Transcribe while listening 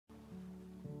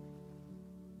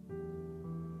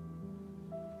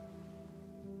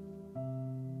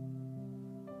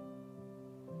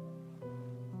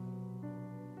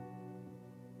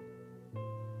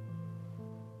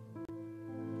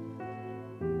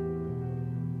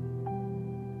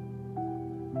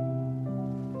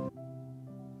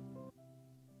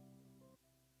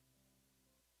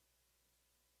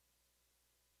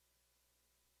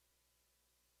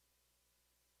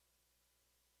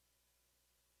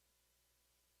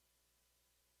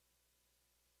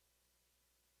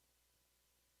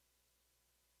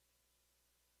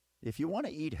If you want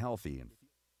to eat healthy and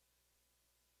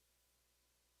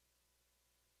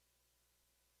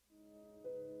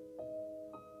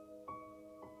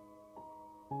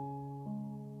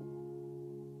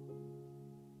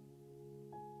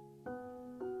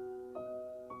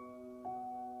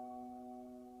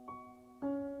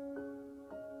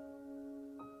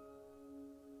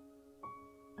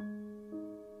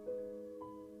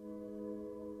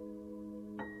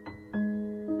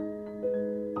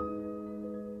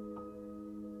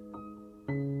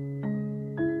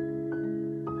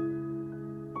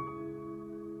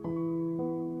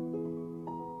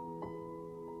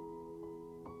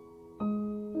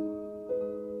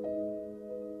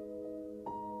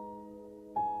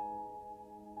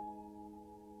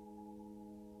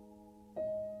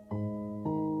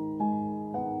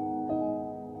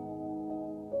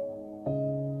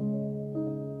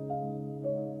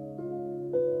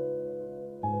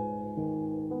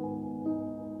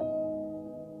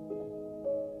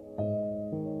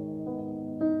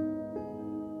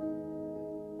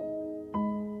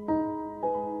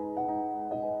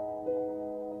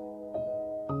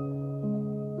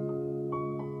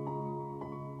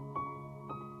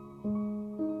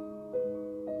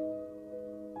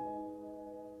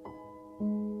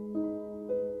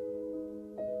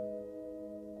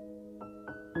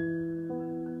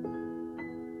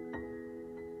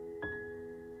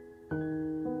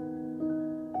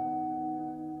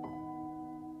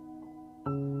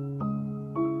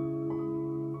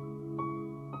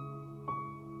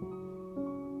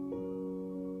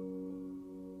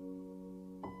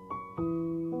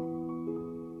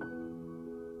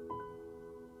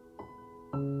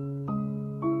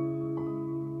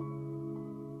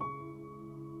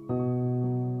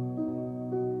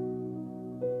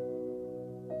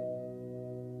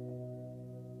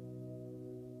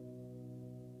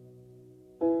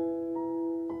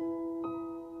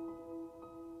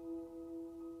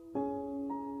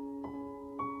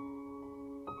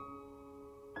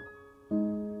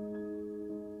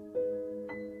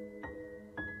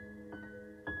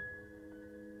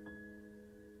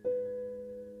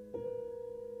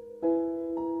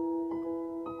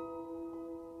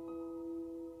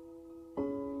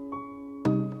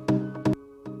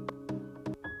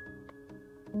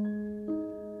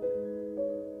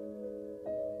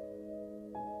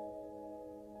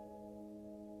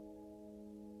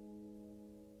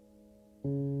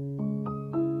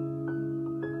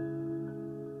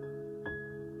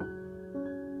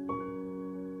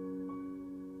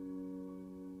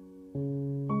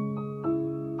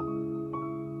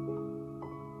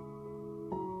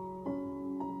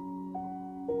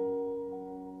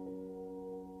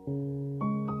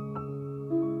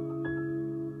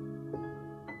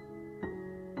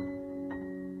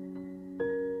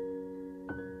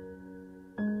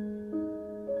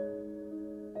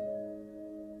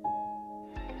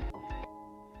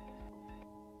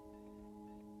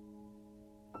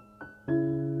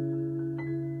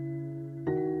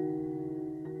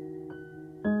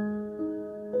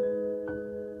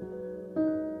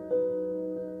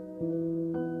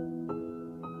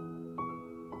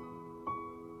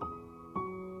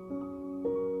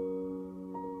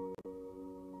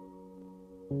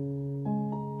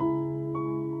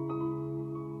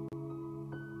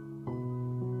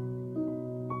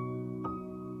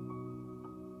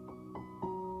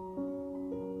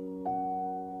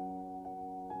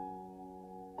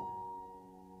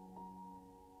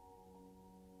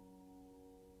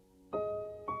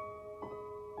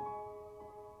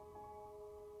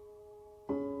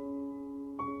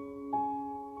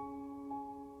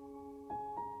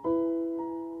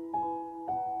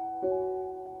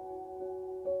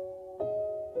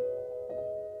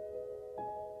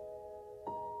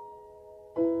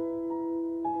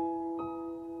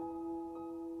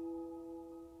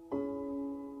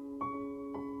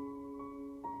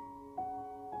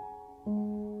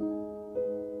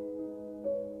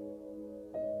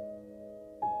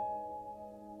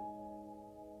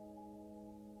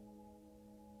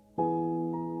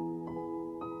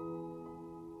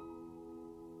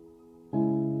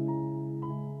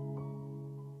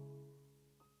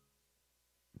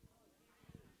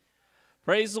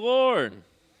Praise the Lord.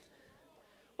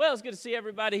 Well, it's good to see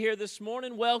everybody here this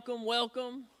morning. Welcome,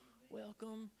 welcome,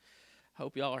 welcome.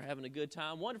 Hope y'all are having a good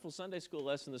time. Wonderful Sunday school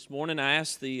lesson this morning. I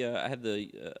asked I had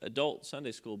the adult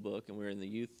Sunday school book, and we were in the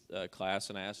youth class,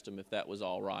 and I asked them if that was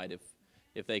all right,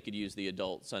 if they could use the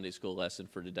adult Sunday school lesson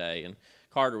for today. And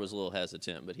Carter was a little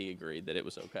hesitant, but he agreed that it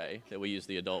was okay, that we use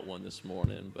the adult one this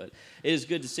morning. But it is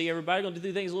good to see everybody. Going to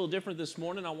do things a little different this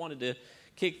morning. I wanted to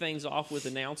kick things off with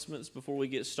announcements before we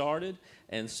get started.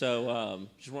 And so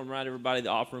just want to remind everybody the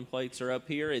offering plates are up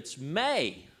here. It's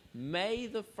May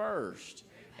the 1st.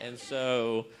 And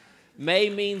so May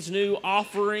means new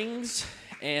offerings.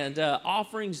 And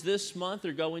offerings this month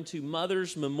are going to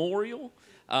Mother's Memorial.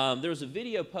 There was a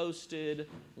video posted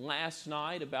last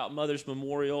night about Mother's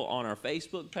Memorial on our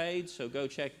Facebook page, so go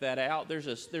check that out.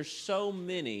 There's so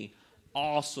many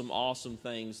awesome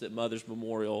things that Mother's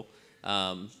Memorial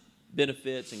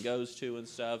benefits and goes to and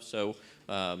stuff, so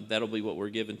that'll be what we're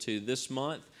giving to this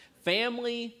month.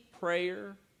 Family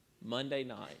prayer Monday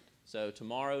night. So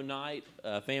tomorrow night,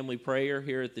 family prayer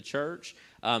here at the church.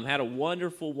 Had a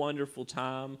wonderful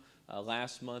time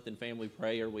last month in family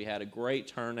prayer. We had a great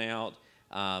turnout.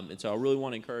 And so I really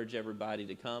want to encourage everybody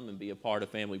to come and be a part of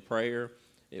family prayer.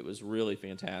 It was really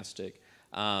fantastic.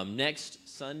 Next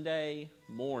Sunday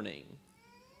morning,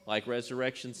 like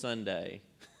Resurrection Sunday,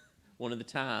 one of the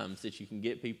times that you can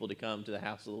get people to come to the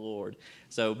house of the Lord.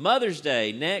 So Mother's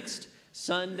Day, next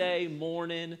Sunday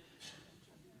morning,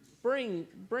 bring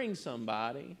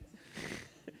somebody.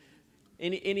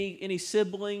 Any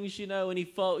siblings, any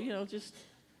folk, just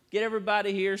get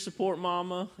everybody here, support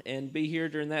Mama, and be here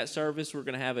during that service. We're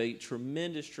going to have a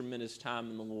tremendous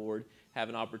time in the Lord, have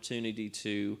an opportunity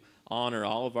to honor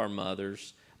all of our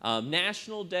mothers.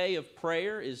 National Day of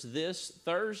Prayer is this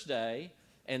Thursday,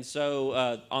 and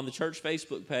so on the church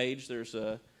Facebook page, there's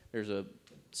a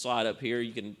slide up here.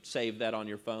 You can save that on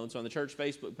your phone. So on the church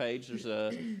Facebook page, there's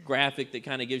a graphic that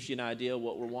kind of gives you an idea of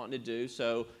what we're wanting to do.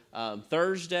 So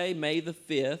Thursday, May the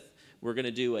 5th, we're going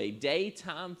to do a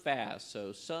daytime fast.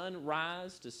 So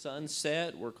sunrise to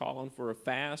sunset, we're calling for a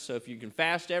fast. So if you can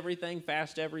fast everything,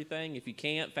 fast everything. If you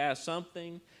can't, fast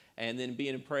something, and then be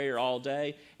in prayer all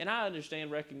day. And I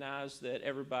recognize that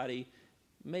everybody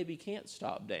maybe can't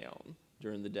stop down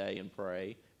during the day and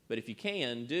pray. But if you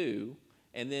can, do.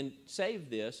 And then save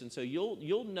this. And so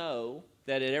you'll know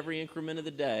that at every increment of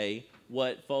the day,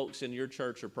 what folks in your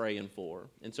church are praying for.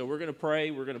 And so we're going to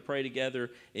pray. We're going to pray together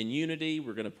in unity.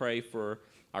 We're going to pray for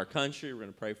our country. We're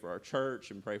going to pray for our church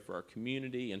and pray for our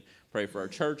community and pray for our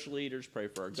church leaders, pray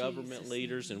for our government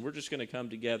leaders. And we're just going to come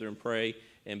together and pray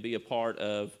and be a part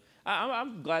of.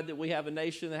 I'm glad that we have a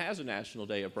nation that has a National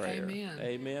Day of Prayer.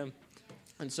 Amen.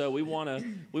 And so we want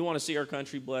to see our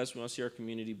country blessed. We want to see our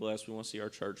community blessed. We want to see our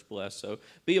church blessed. So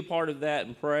be a part of that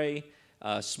and pray.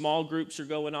 Small groups are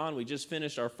going on. We just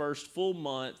finished our first full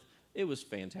month. It was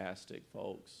fantastic,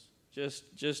 folks.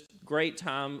 Just great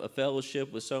time of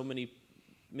fellowship with so many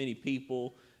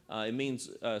people. It means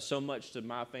so much to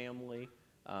my family,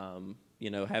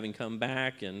 having come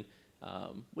back, and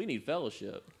we need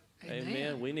fellowship.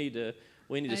 Amen. We need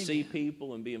to see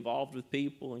people and be involved with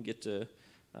people and get to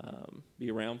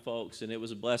be around folks, and it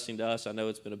was a blessing to us. I know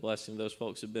it's been a blessing to those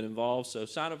folks who have been involved. So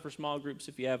sign up for small groups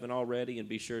if you haven't already, and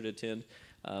be sure to attend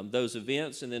those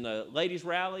events. And then Ladies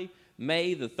Rally,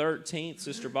 May the 13th,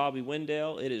 Sister Bobby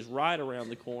Wendell. It is right around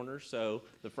the corner. So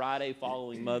the Friday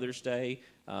following Mother's Day,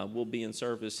 we'll be in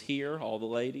service here, all the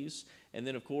ladies. And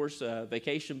then, of course,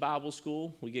 Vacation Bible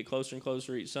School. We get closer and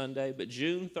closer each Sunday. But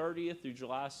June 30th through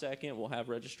July 2nd, we'll have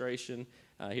registration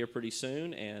here pretty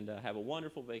soon, and have a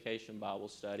wonderful Vacation Bible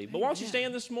study. But why don't you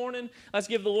stand this morning? Let's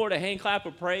give the Lord a hand clap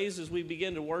of praise as we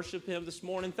begin to worship Him this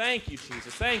morning. Thank you,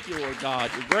 Jesus. Thank you, Lord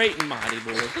God. You're great and mighty,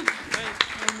 Lord.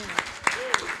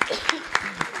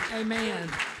 Amen.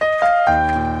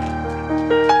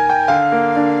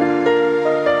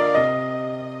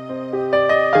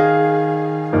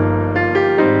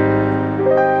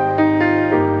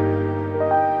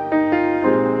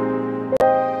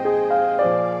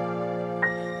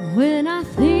 When I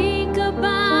think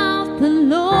about the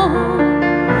Lord,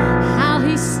 how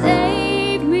He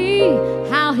saved me,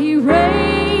 how He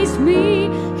raised me,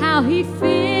 how He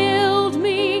filled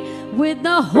me with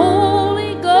the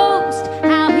Holy Ghost,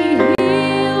 how He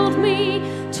healed me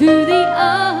to the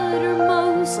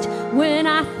uttermost. When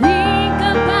I think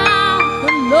about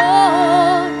the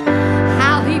Lord,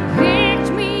 how He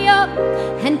picked me up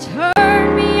and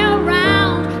turned me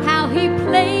around, how He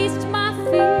placed my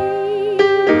feet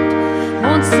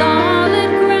on solid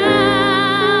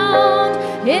ground,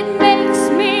 it makes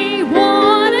me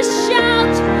want to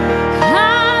shout,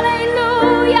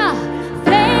 hallelujah,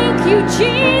 thank you,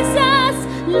 Jesus,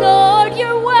 Lord,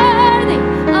 you're worthy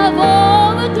of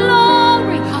all the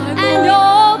glory and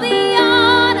all the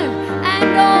honor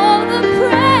and all the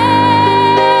praise.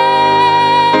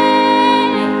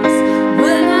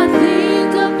 When I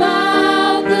think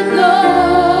about the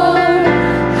Lord,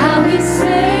 how He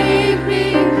saved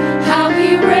me, how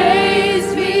He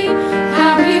raised me,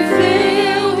 how He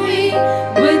filled me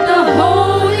with the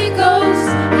Holy Ghost,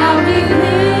 how He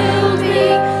healed me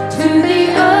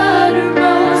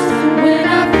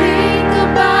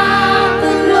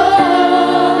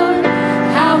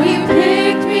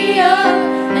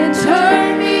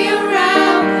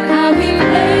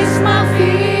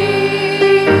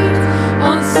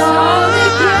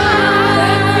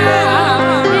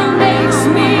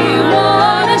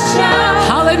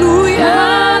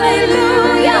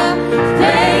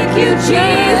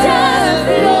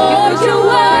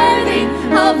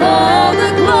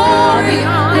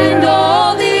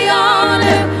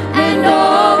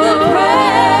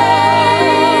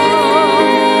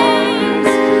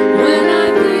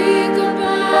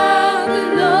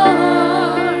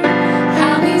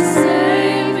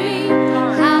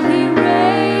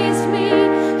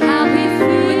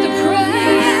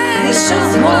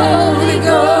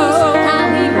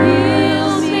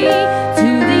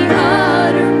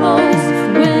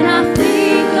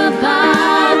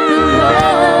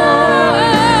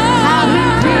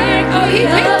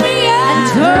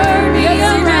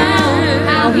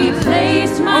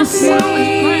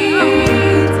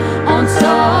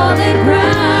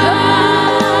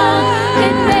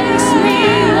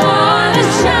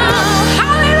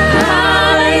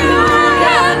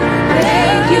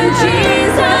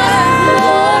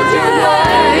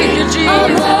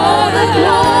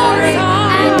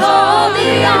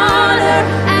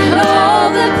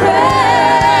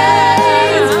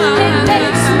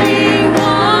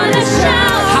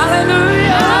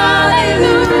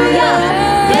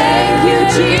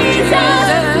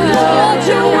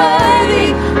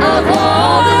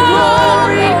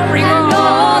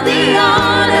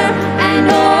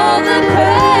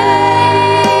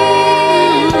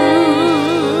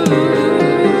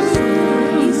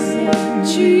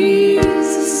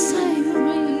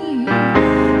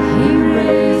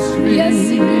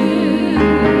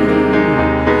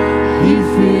He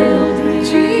filled me.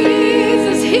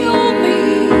 Jesus healed me.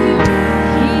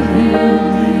 He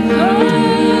healed me. Oh,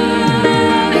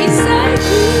 He saved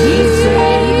me. He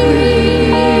saved me.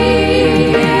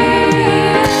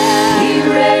 He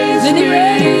raised me.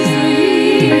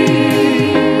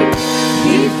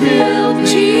 He filled me.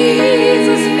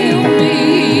 Jesus healed me.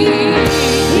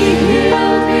 He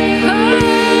healed me. Oh,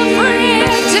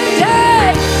 friend, today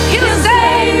He'll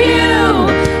save you.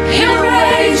 He'll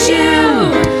raise you.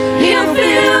 He'll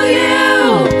fill you.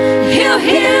 He'll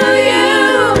heal you.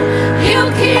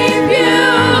 He'll keep you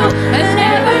and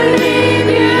never leave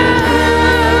you.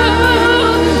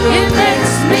 It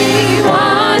makes me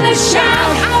wanna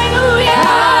shout hallelujah.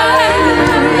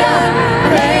 Hallelujah.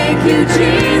 Thank you,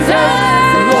 Jesus.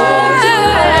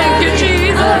 Thank you,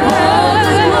 Jesus. All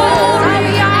the glory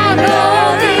and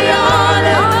all the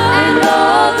honor and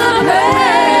all the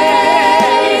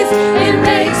praise. It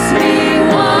makes me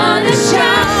wanna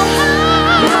shout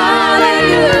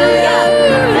hallelujah.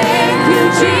 Thank you,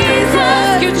 Jesus.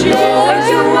 Lord,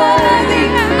 you're worthy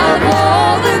of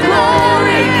all the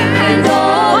glory and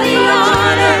all the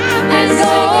honor and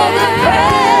all the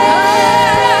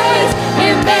praise.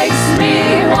 It makes me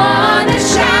wanna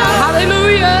shout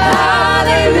hallelujah.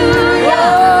 Hallelujah.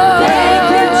 Thank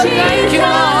you, Jesus.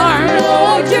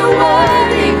 Lord, you're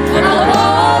worthy of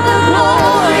all the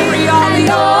glory and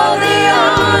all the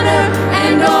honor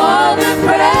and all the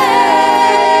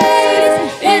praise.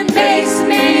 It makes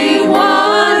me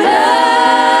wanna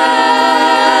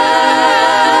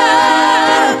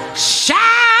shout.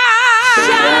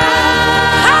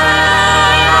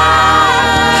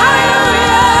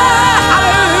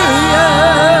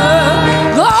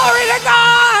 Hallelujah. Glory to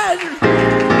God.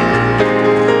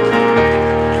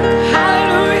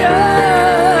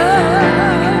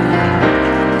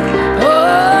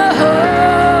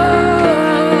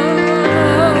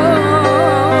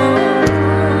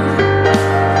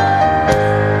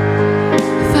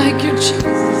 Thank you,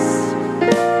 Jesus.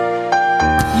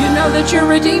 You know that your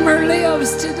Redeemer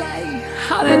lives today.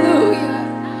 Hallelujah.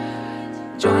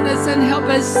 Join us and help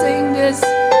us sing this.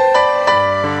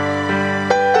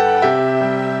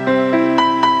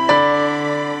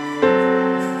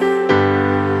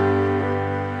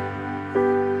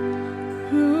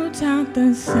 Put out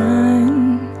the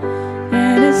sun,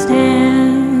 let it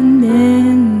stand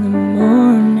in the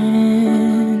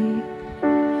morning.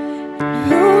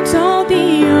 Who told the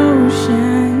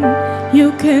ocean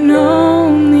you can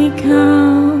only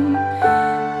come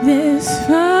this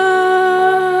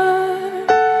far?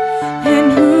 And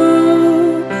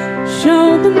who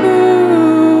showed the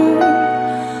moon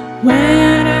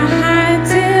where to hide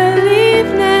till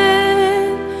evening?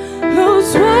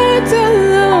 Whose words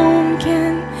alone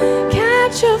can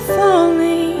catch a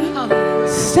falling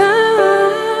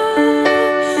star?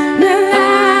 But I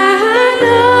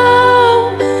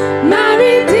know my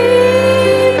Redeemer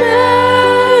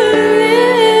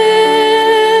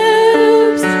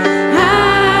lives.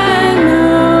 I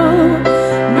know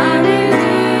my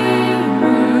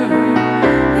Redeemer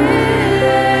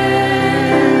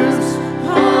lives.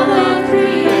 All of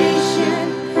creation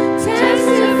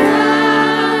testifies.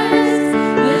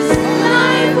 This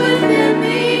life within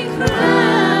me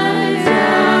cries. I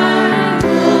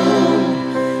know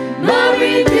my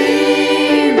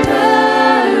Redeemer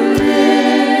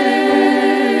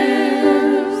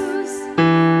lives.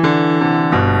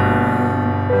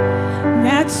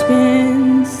 That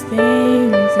spins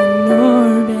things in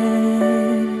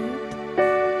orbit,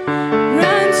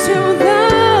 runs to the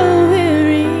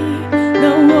weary,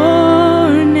 the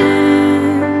worn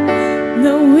and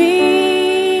the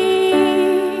weak,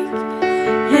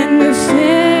 and the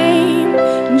same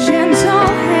gentle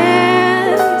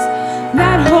hands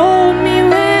that hold me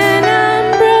when I'm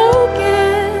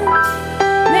broken.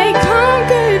 They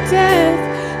conquer death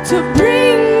to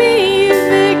bring me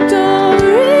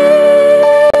victory.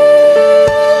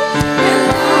 And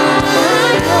I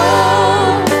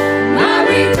know my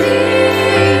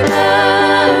Redeemer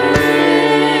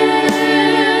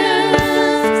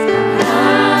lives. I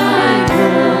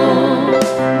know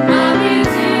my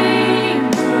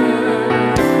Redeemer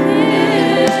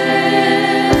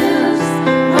lives.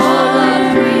 All of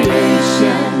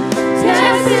creation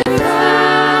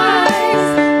testifies.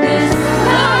 This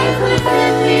life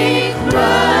within me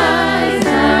cries.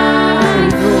 I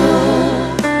know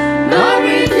my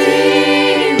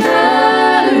Redeemer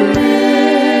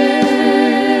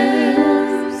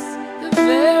lives. The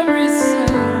very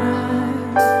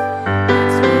sunlight that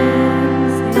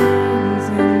spins things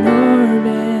in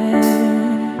orbit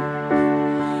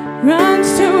runs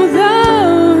to the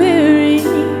weary.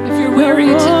 If you're weary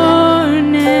the today,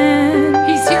 worn and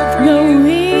He's here for the you.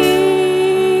 weak.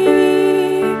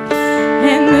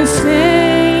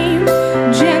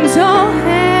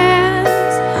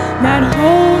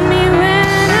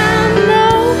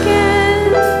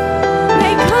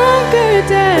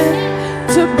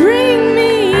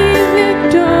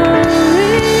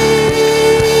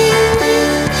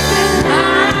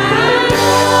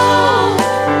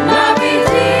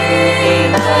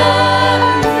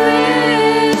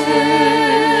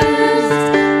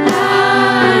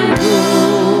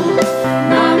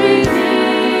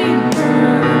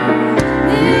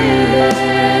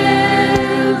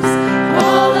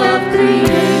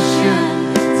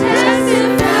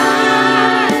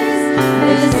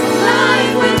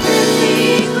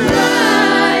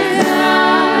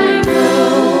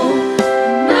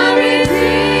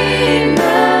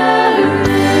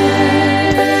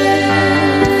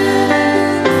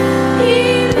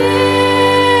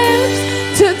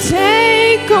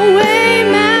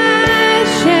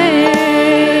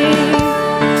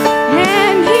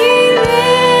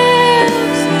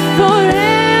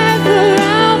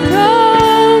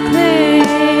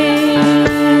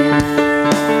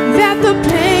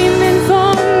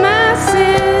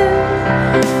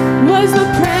 was the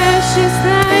precious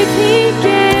life he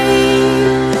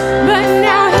gave, but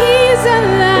now he's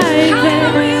alive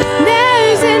and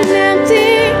there's an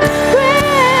empty grave.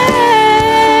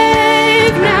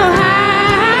 Now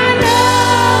I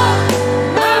know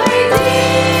my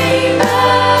Redeemer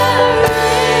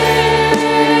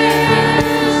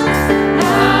lives. I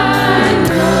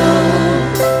know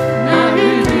my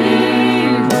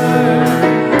Redeemer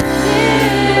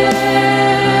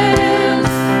lives.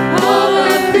 All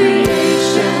of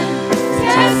creation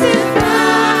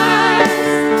testifies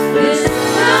this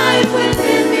life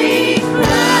within me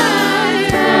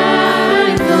cries.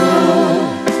 I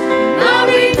know my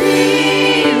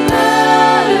Redeemer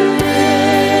lives.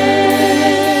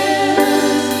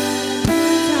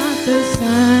 Taught the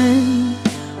sun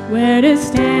where to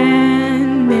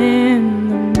stand in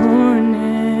the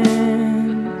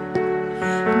morning,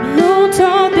 and who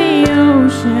told the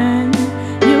ocean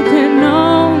you can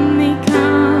only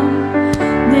come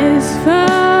this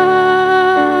far,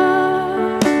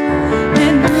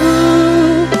 and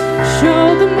who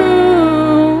showed the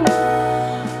moon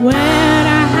where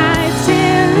to hide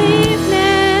till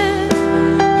evening,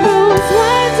 whose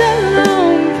words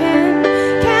alone can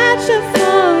catch a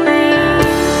falling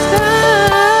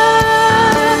star.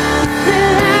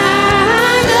 And I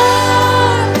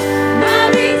know my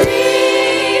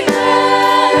Redeemer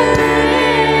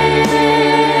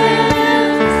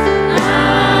lives.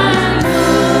 I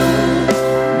know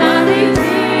my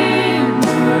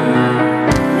Redeemer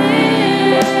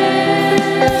lives.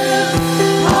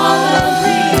 All of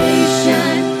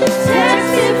creation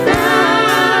testifies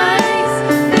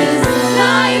this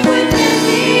life within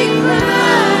me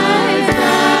cries. I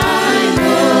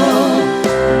know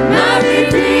my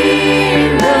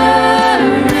Redeemer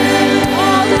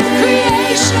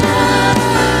lives.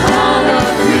 All of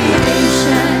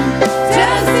creation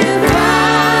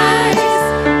testifies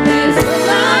this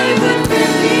life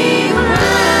within me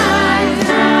cries.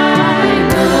 I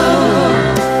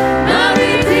know my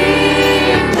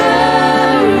Redeemer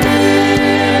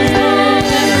lives.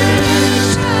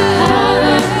 All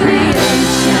of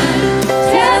creation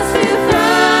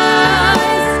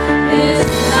testifies this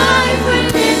life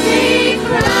within me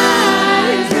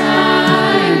cries. I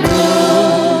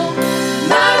know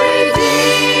my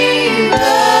Redeemer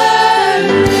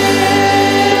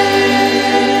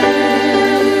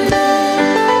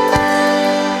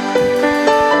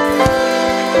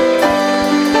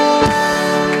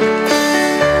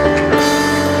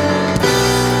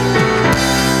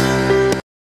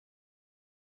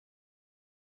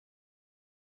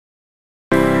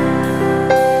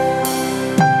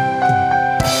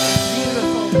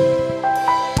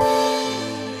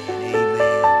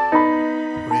Amen.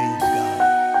 Praise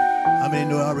God. How many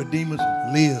know our Redeemer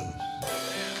lives?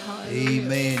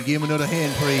 Amen. Give him another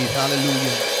hand praise.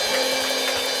 Hallelujah.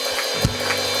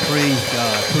 Praise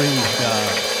God. Praise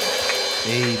God.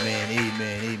 Amen.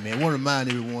 Amen. Amen. I want to remind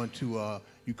everyone to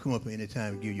you come up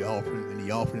anytime and give your offering in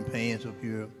the offering pans up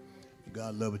here.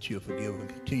 God love it, you'll forgive and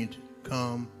continue to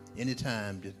come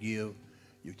anytime. Just give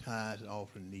your tithes and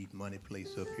offering. Need money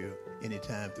placed up here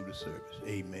anytime through the service.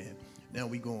 Amen. Now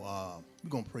we're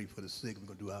gonna pray for the sick. We're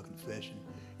gonna do our confession.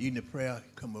 Even the prayer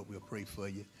come up, we'll pray for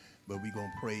you. But we're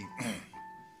gonna pray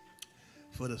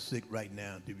for the sick right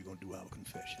now. Then we're gonna do our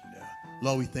confession now.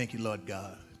 Lord, we thank you, Lord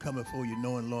God. Coming before you,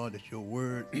 knowing, Lord, that your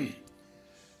word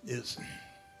is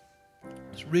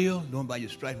real. Knowing by your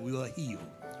stripes we are healed.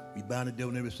 We bind the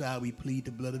devil on every side. We plead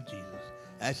the blood of Jesus.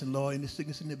 Asking, Lord, any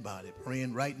sickness in their body,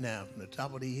 praying right now from the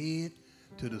top of their head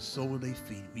to the sole of their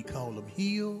feet. We call them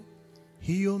heal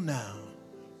now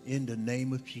in the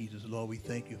name of Jesus. Lord, we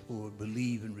thank you for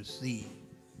believe and receive.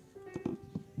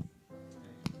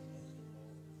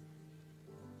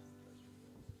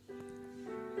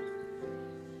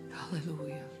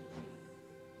 Hallelujah.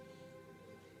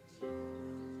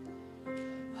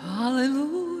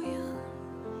 Hallelujah.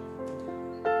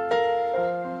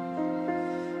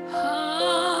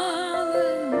 Hallelujah.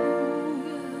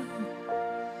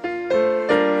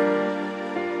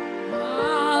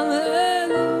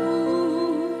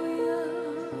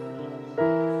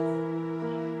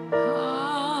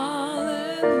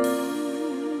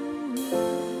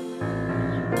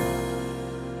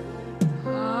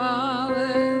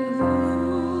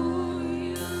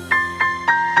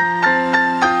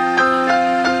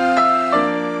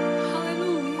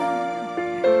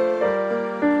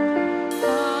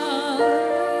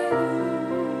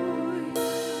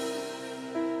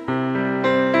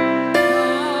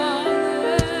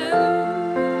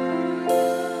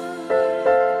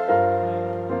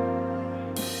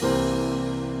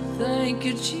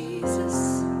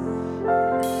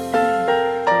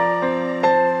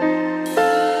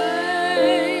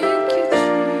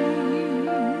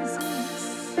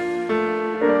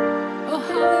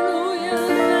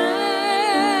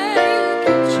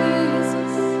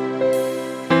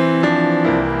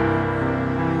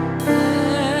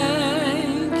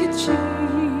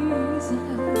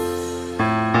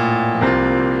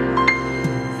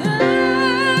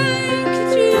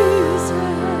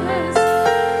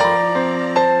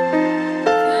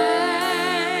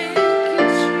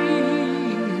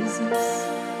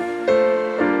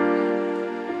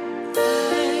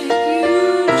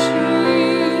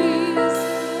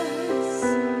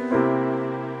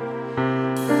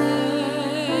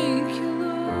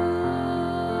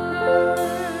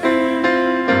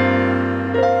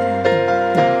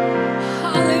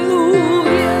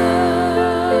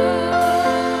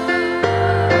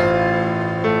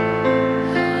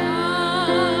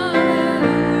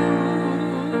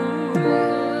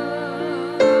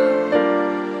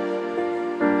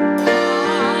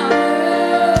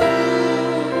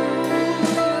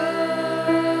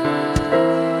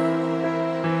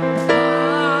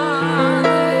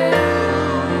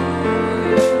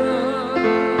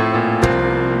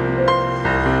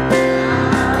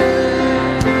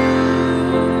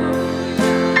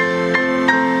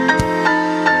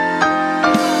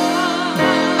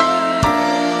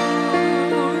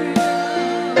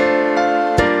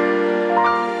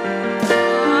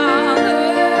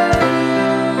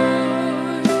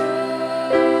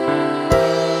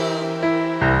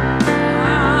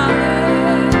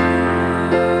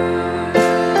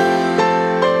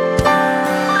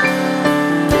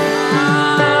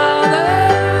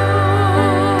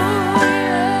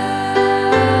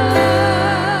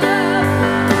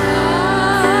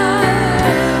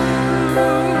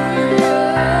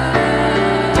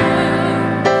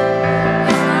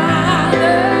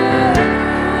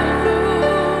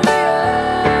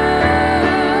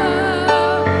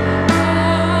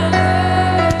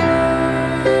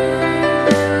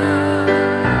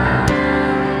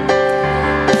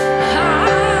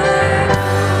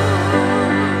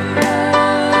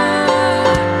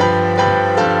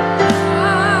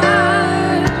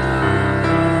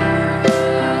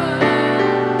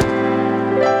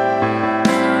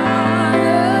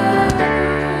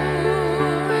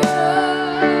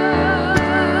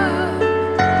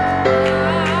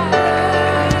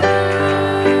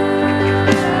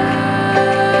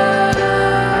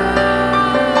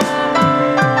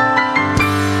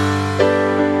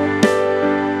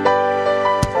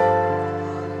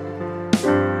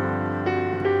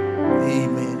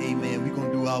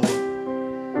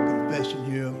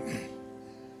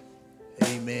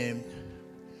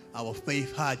 our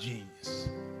faith hygienes.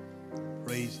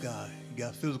 Praise God. You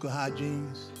got physical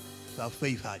hygienes, it's our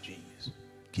faith hygienes.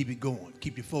 Keep it going.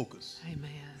 Keep your focus. Amen.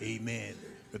 Amen.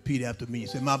 Repeat after me.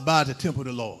 Say, my body is the temple of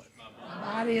the Lord.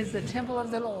 My body is the temple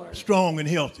of the Lord. Strong and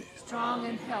healthy. Strong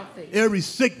and healthy. Every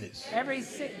sickness, Every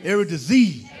sickness, every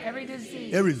disease, every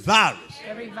disease, every virus,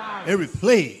 every virus, every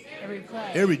plague, every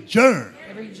plague, every germ,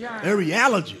 every germ, every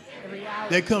allergy every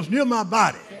allergy that comes near my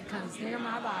body, that comes near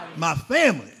my body, my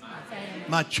family, my family,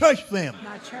 my church family,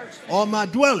 my church family, or my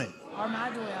dwelling or my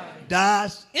dwelling,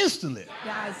 dies instantly.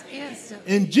 dies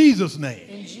instantly. In Jesus' name,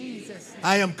 In Jesus' name,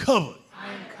 I am covered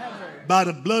I am covered by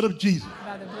the blood of Jesus.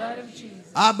 by the blood of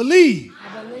Jesus. I believe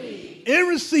I believe and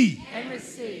receive and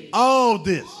receive all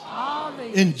this all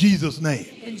these in Jesus' name.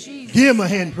 in Jesus' Give him a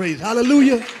hand praise.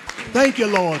 Hallelujah. Thank you,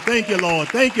 Lord. Thank you, Lord.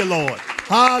 Thank you, Lord.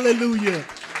 Hallelujah.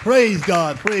 Praise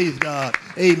God. Praise God.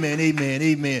 Amen. Amen.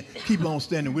 Amen. Keep on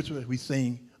standing with us. We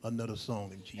sing another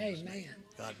song in Jesus' name. Amen.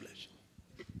 God bless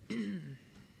you.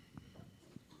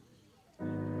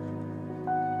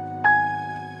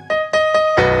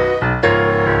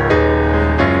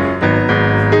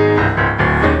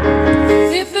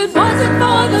 If it wasn't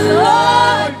for the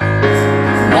Lord,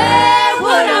 where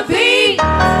would I be?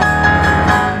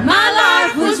 My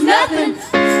life was nothing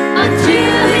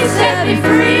until He set me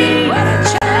free.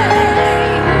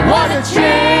 What a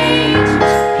change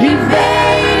He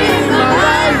made in my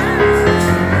life.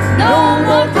 No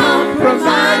more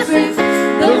compromising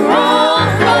the wrong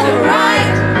for the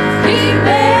right. He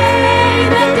made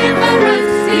the difference.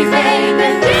 He made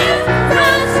the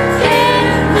difference in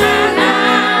my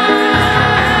life.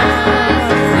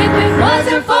 If it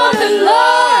wasn't for the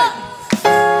Lord,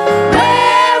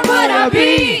 where would I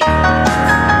be?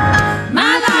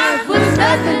 My life was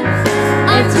nothing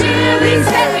until He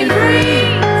set me free.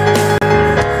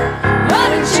 What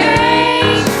a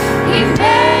change He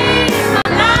made in my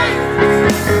life.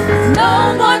 No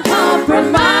more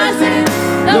compromising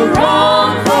the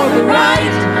wrong for the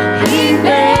right. He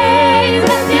made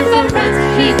the difference.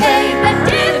 He made the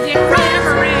difference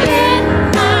in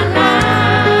my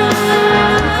life.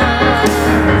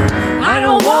 I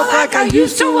don't walk like I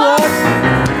used to walk.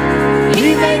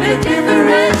 He made the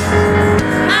difference.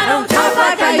 I don't talk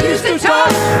like I used to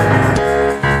talk.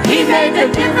 He made the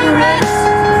difference.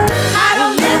 I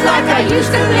don't live like I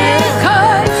used to live.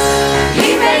 'Cause He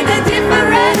made the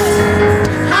difference.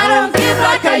 I don't give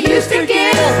like I used to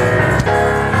give.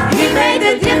 He made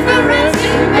the difference.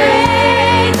 He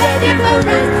made the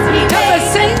difference. He made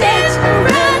the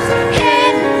difference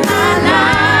in my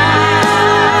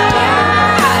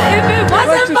life. If it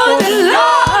wasn't for the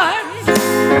Lord,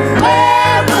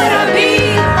 where would I be?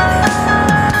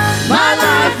 My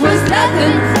life was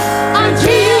nothing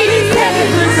until He set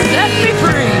me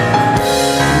free.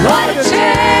 What a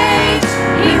change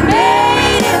He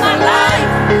made in my life.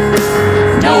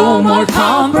 No more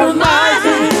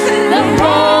compromising the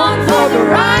wrong for the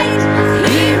right.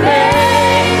 He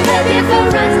made the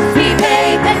difference. He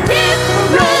made the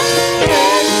difference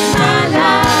in my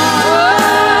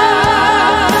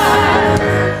life.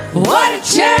 What a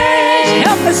change.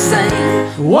 Help me sing.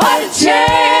 What a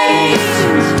change.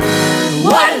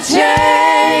 What a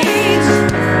change.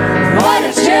 What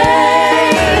a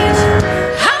change.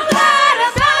 I'm glad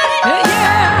about it.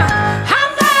 Yeah.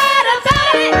 I'm glad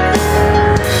about it.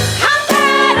 I'm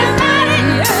glad about it.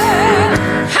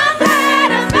 Yeah. I'm glad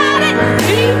about it.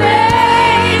 He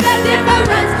made the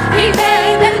difference. He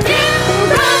made the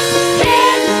difference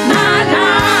in my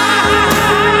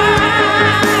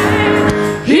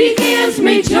life. He gives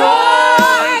me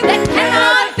joy that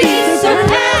cannot be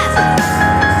surpassed.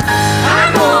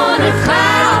 I'm on a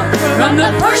cloud from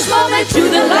the first moment to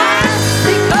the last.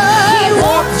 Because He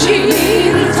walks with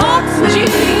me, He talks with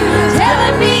me,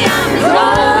 telling me I'm His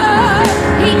own.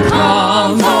 He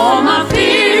calms all my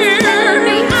fears. I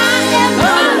am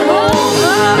not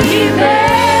alone. He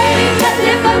made the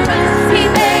difference. He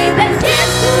made the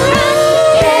difference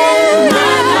in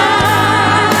my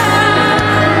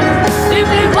life. If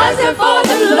it wasn't for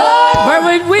the Lord, where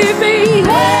would we be?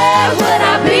 Where would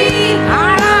I be?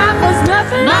 My life was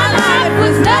nothing. My life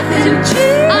was nothing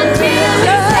until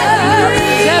He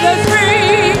set me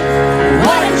free.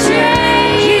 What a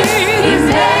change He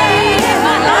made in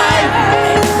my life.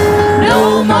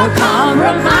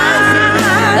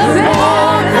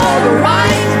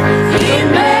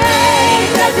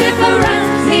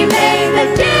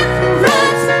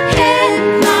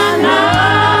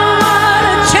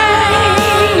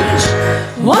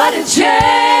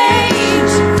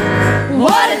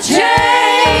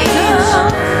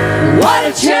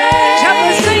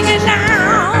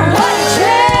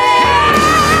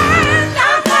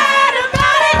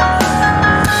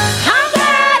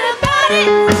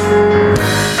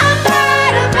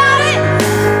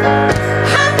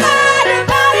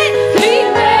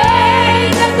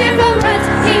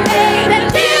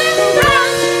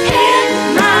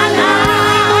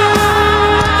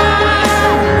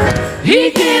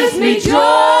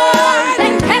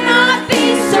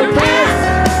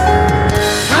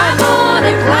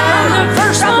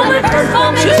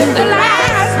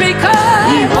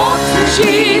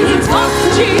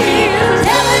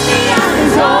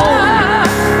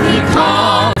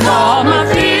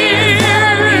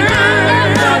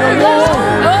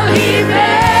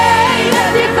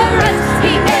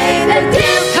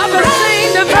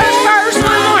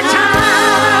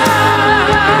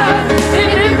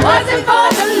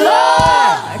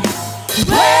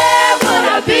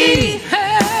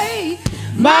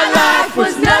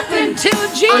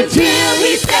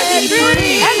 He set me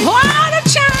free. And what a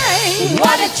change.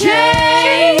 What a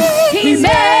change He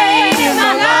made in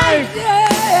my life.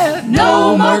 Yeah.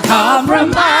 No more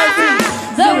compromising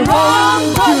the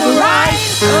wrong for the right.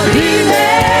 He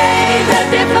made the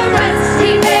difference.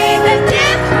 He made the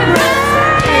difference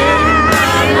in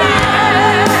my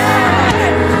life.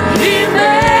 He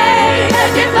made the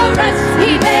difference.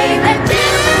 He made the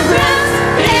difference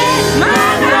in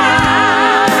my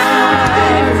life.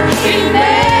 He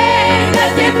made the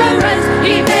difference.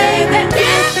 He made the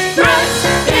difference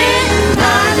in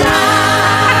my life.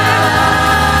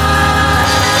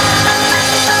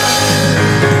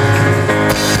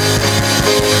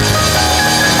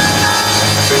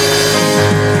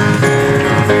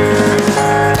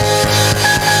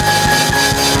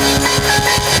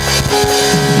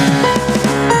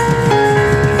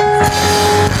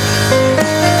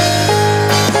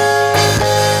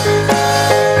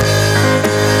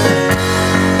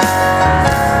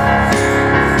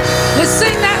 Let's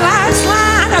sing that last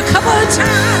line a couple of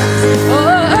times.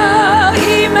 Oh,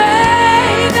 He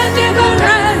made the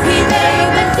difference. He made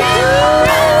the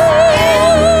difference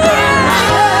in my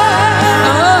life.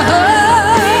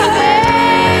 He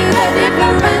made the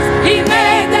difference. He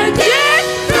made the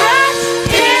difference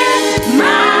in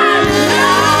my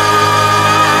life.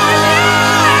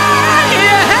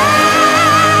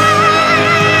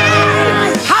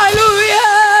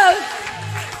 Hallelujah.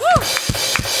 Woo.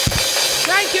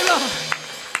 Thank you, Lord.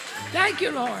 Thank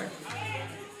you, Lord.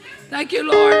 Thank you,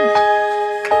 Lord.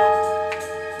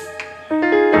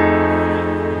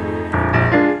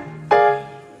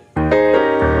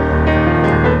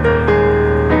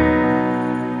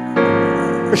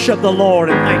 Worship the Lord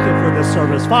and thank you for this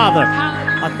service. Father,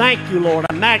 Hallelujah. I thank you, Lord.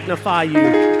 I magnify you. We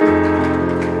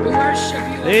worship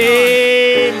you, oh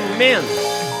Amen.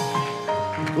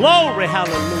 Glory,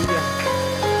 hallelujah.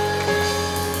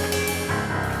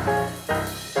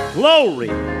 Glory,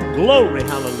 glory,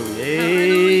 hallelujah.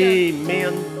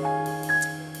 Amen.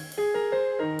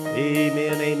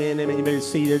 Amen, amen, amen. You may be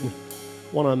seated.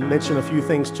 Want to mention a few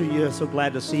things to you. So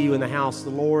glad to see you in the house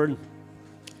of the Lord.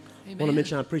 I want to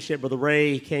mention I appreciate Brother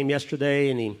Ray. He came yesterday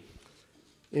and he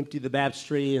emptied the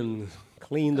baptistry and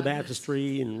cleaned the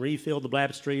baptistry and refilled the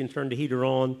baptistry and turned the heater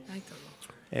on. Thank the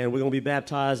Lord. And we're going to be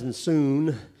baptizing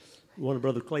soon. One of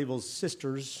Brother Clavell's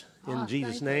sisters in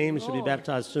Jesus' thank the name. She'll be Lord.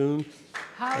 baptized soon.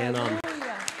 And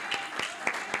Hallelujah.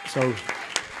 so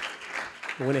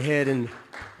we went ahead and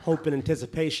hope and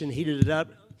anticipation, heated it up.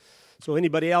 So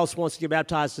anybody else wants to get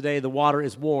baptized today, the water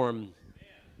is warm.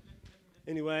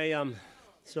 Anyway,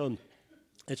 so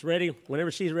it's ready. Whenever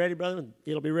she's ready, brother,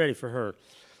 it'll be ready for her.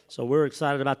 So we're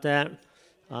excited about that.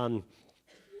 And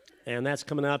that's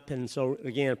coming up. And so,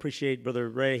 again, appreciate Brother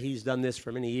Ray. He's done this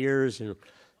for many years and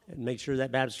make sure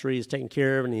that baptistry is taken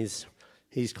care of and he's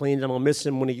cleaned. I'm going to miss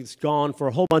him when he's gone for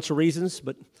a whole bunch of reasons,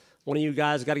 but one of you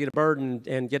guys got to get a bird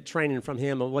and get training from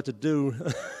him on what to do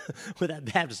with that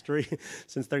baptistry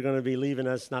since they're going to be leaving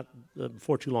us not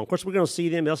before too long. Of course, we're going to see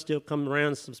them. They'll still come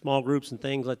around, some small groups and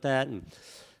things like that,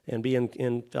 and be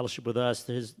in fellowship with us.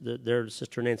 Their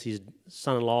sister Nancy's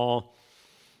son-in-law,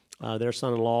 their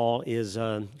son-in-law is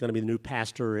going to be the new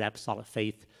pastor at Apostolic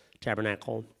Faith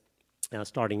Tabernacle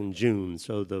starting in June.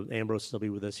 So the Ambroses will be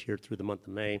with us here through the month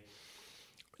of May.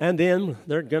 And then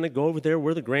they're going to go over there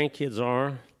where the grandkids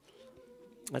are.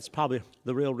 That's probably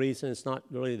the real reason. It's not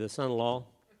really the son-in-law.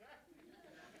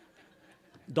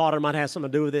 Daughter might have something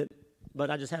to do with it,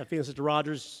 but I just have a feeling, Sister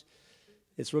Rogers,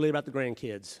 it's really about the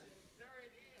grandkids.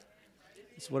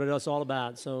 It's what it's all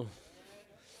about. So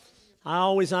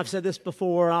I've said this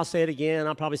before, I'll say it again,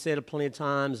 I'll probably say it plenty of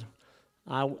times.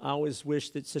 I always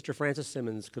wish that Sister Frances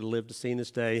Simmons could have lived to see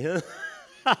this day.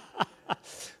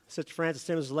 Sister Frances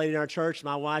Simmons was a lady in our church.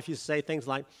 My wife used to say things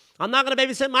like, I'm not going to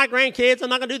babysit my grandkids. I'm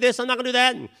not going to do this. I'm not going to do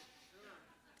that. And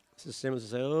Sister Simmons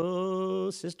would say, oh,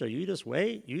 sister, you just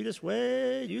wait. You just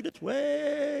wait. You just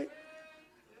wait.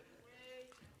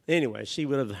 Anyway, she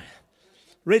would have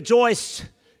rejoiced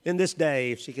in this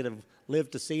day if she could have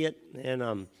lived to see it.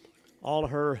 And all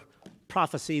of her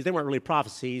prophecies, they weren't really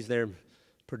prophecies. They're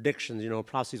predictions. You know,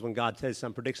 prophecies when God tells you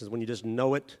some predictions when you just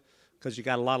know it because you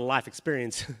got a lot of life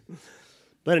experience.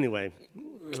 But anyway,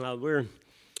 we're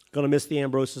going to miss the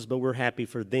Ambroses, but we're happy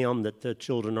for them that the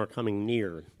children are coming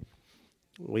near.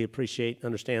 We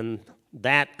understand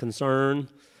that concern.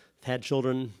 I've had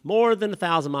children more than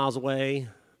 1,000 miles away,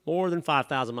 more than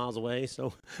 5,000 miles away,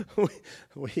 so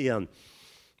we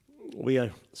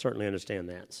certainly understand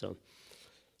that. So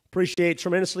appreciate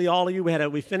tremendously all of you.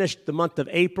 We finished the month of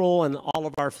April and all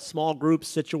of our small group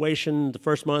situation. The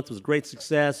first month was a great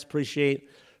success. Appreciate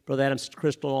Brother Adam, Sister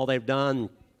Crystal, and all they've done.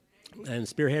 and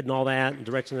spearheading all that and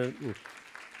directing it and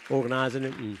organizing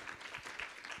it. And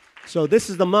so this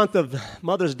is the month of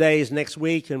Mother's Day is next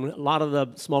week, and a lot of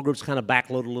the small groups kind of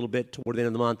backload a little bit toward the end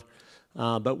of the month.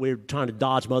 But we're trying to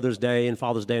dodge Mother's Day and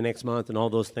Father's Day next month and all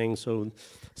those things. So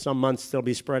some months they'll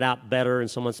be spread out better, and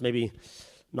some months maybe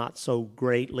not so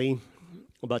greatly.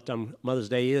 But Mother's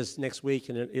Day is next week,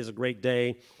 and it is a great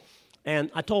day.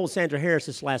 And I told Sandra Harris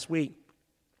this last week,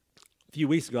 a few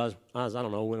weeks ago, I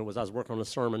don't know when it was, I was working on a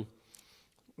sermon,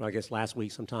 I guess last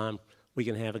week sometime, week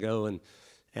and a half ago, and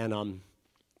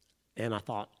I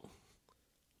thought,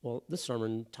 well, this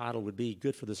sermon title would be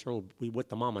good for this sermon, would be What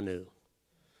the Mama Knew.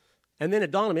 And then it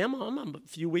dawned on me, I'm a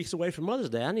few weeks away from Mother's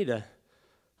Day. I need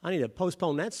to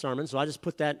postpone that sermon, so I just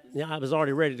put that, I was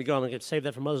already ready to go. I'm going to save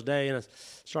that for Mother's Day, and I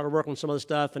started working on some other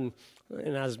stuff, and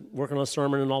I was working on a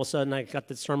sermon, and all of a sudden I got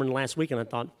this sermon last week, and I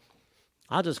thought,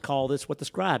 I'll just call this What the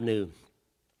Scribe Knew.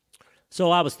 So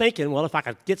I was thinking, well, if I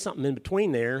could get something in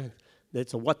between there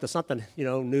that's a what the something,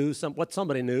 knew, what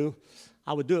somebody knew,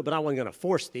 I would do it, but I wasn't going to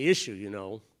force the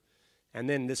issue, And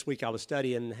then this week I was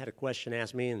studying and had a question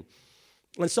asked me,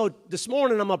 and so this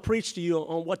morning I'm going to preach to you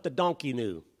on what the donkey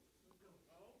knew.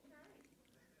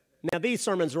 Now, these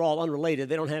sermons are all unrelated.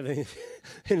 They don't have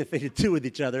anything to do with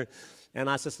each other. And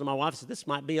I said to my wife, this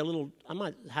might be I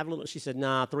might have a little, she said,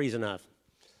 nah, 3's enough.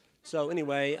 So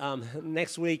anyway,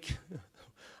 next week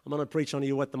I'm going to preach on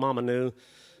you what the mama knew.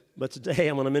 But today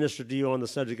I'm going to minister to you on the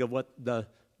subject of what the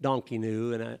donkey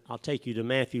knew. And I'll take you to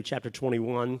Matthew chapter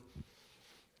 21,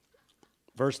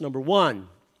 verse number 1.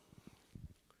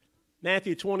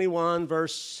 Matthew 21,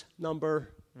 verse number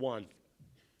 1.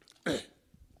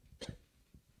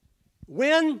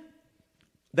 When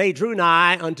they drew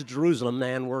nigh unto Jerusalem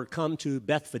and were come to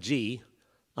Bethphage,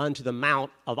 unto the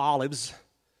Mount of Olives,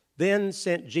 then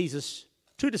sent Jesus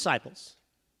 2 disciples,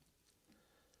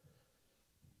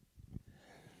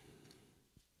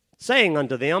 saying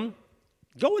unto them,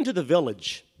 Go into the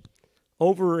village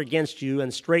over against you,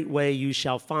 and straightway you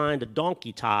shall find a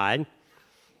donkey tied,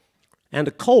 and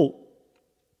a colt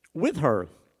with her.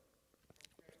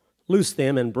 Loose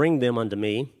them and bring them unto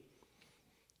me.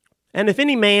 And if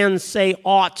any man say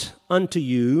aught unto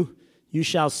you, you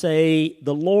shall say,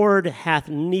 The Lord hath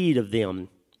need of them,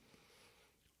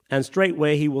 and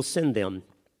straightway he will send them.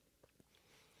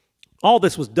 All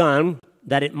this was done,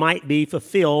 that it might be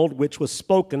fulfilled, which was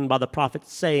spoken by the prophet,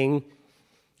 saying,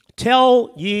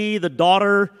 Tell ye the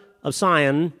daughter of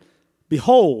Zion,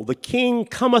 Behold, the king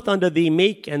cometh unto thee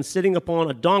meek, and sitting upon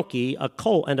a donkey, a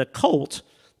colt,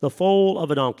 the foal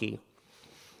of a donkey.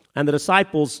 And the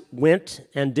disciples went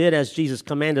and did as Jesus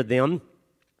commanded them,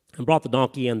 and brought the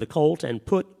donkey and the colt, and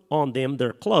put on them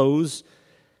their clothes,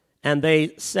 and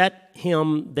they set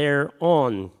him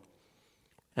thereon.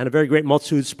 And a very great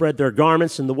multitude spread their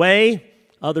garments in the way.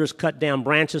 Others cut down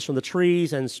branches from the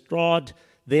trees, and strawed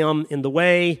them in the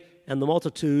way. And the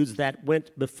multitudes that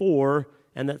went before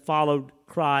and that followed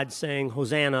cried, saying,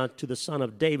 Hosanna to the Son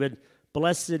of David.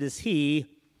 Blessed is he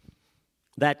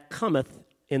that cometh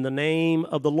in the name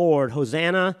of the Lord.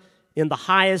 Hosanna in the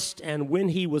highest. And when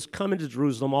he was come into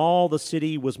Jerusalem, all the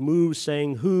city was moved,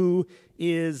 saying, Who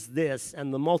is this?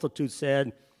 And the multitude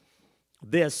said,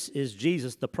 This is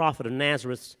Jesus, the prophet of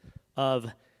Nazareth of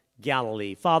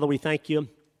Galilee. Father, we thank you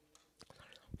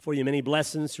for your many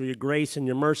blessings, for your grace and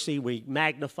your mercy. We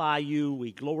magnify you.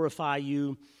 We glorify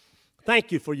you.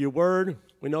 Thank you for your word.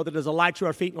 We know that it is a light to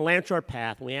our feet and a lamp to our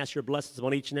path. And we ask your blessings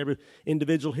upon each and every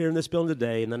individual here in this building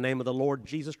today. In the name of the Lord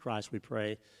Jesus Christ, we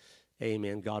pray.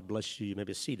 Amen. God bless you. You may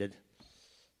be seated.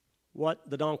 What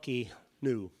the donkey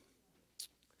knew.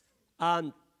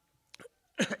 I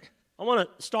want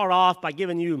to start off by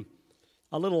giving you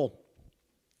a little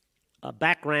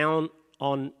background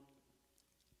on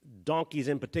donkeys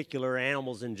in particular,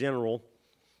 animals in general.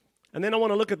 And then I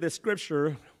want to look at this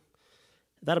scripture.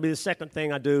 That'll be the second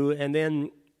thing I do. And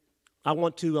then I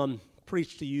want to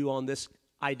preach to you on this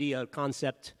idea,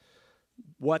 concept,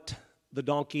 what the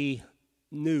donkey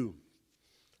knew.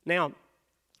 Now,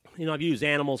 I've used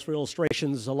animals for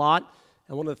illustrations a lot.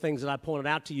 And one of the things that I pointed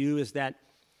out to you is that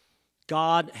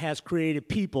God has created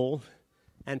people,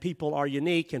 and people are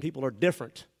unique, and people are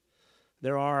different.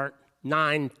 There are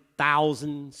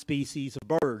 9,000 species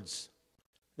of birds.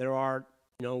 There are,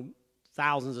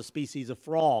 thousands of species of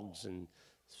frogs and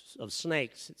of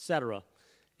snakes, etc.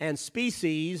 And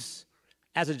species,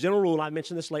 as a general rule, I've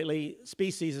mentioned this lately,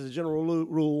 species as a general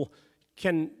rule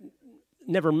can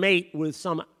never mate with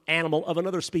some animal of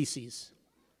another species.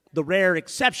 The rare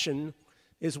exception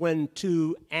is when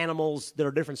two animals that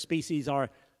are different species are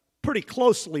pretty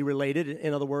closely related.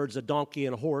 In other words, a donkey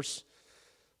and a horse,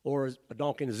 or a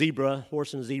donkey and a zebra,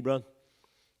 horse and a zebra.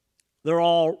 They're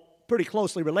all pretty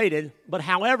closely related. But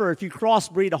however, if you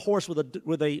crossbreed a horse with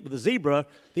a zebra,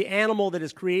 the animal that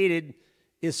is created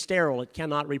is sterile. It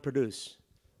cannot reproduce.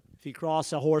 If you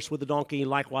cross a horse with a donkey,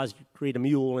 likewise, you create a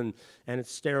mule, and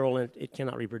it's sterile, and it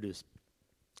cannot reproduce.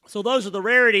 So those are the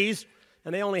rarities,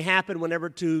 and they only happen whenever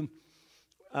two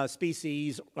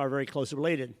species are very closely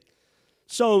related.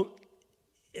 So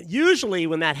usually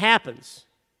when that happens,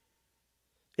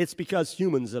 it's because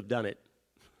humans have done it.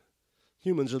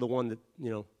 Humans are the one that,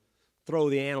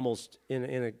 throw the animals in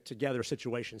a together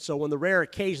situation. So when the rare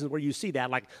occasions where you see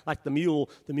that, like the mule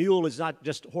is not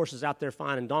just horses out there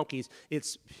finding donkeys,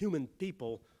 it's human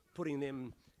people putting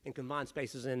them in confined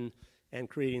spaces and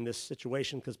creating this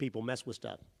situation because people mess with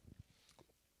stuff.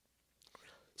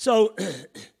 So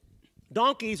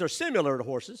donkeys are similar to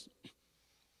horses,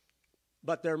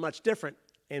 but they're much different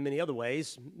in many other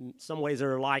ways. In some ways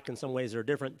they're alike, in some ways they're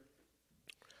different.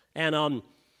 And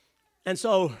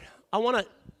so I want to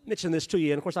mention this to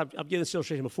you, and of course I've given this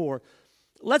illustration before.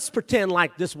 Let's pretend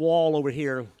like this wall over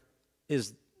here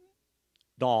is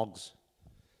dogs,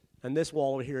 and this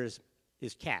wall over here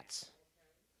is cats.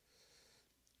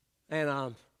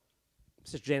 And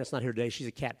Sister Janet's not here today. She's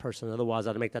a cat person. Otherwise,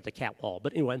 I'd make that the cat wall.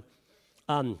 But anyway,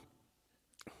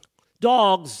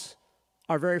 dogs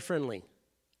are very friendly.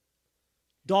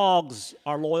 Dogs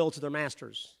are loyal to their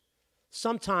masters,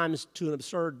 sometimes to an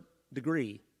absurd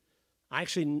degree. I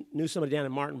actually knew somebody down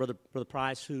in Martin, Brother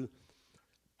Price, who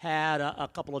had a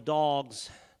couple of dogs.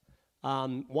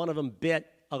 One of them bit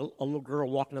a little girl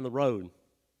walking down the road.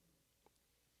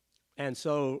 And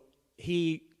so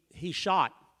he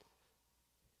shot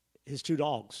his two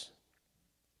dogs.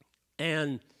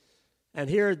 And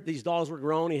here these dogs were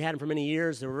grown. He had them for many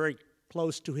years. They were very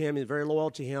close to him. He was very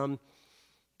loyal to him.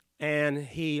 And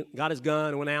he got his gun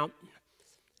and went out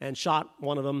and shot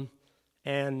one of them.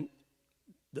 And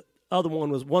the other one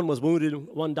was wounded,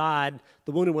 one died.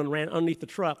 The wounded one ran underneath the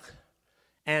truck.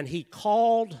 And he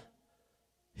called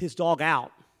his dog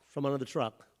out from under the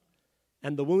truck.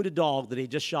 And the wounded dog that he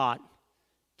just shot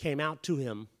came out to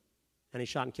him, and he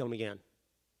shot and killed him again.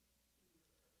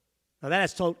 Now, that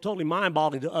is totally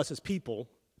mind-boggling to us as people,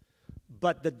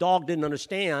 but the dog didn't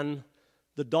understand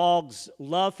the dog's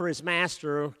love for his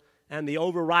master and the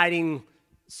overriding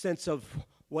sense of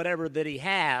whatever that he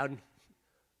had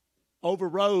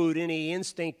overrode any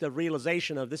instinct of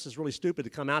realization of this is really stupid to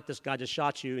come out, this guy just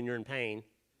shot you and you're in pain.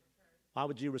 Why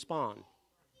would you respond?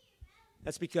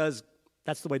 That's because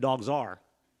that's the way dogs are.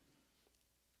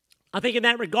 I think in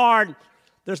that regard,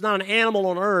 there's not an animal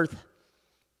on earth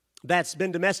that's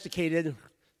been domesticated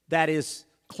that is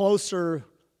closer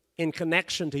in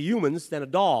connection to humans than a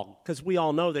dog, because we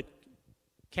all know that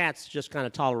cats just kind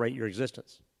of tolerate your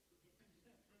existence.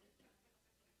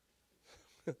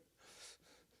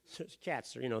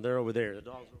 Cats are, they're over there. The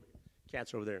dogs are over there.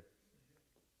 Cats are over there.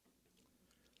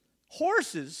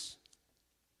 Horses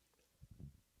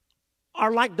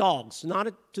are like dogs,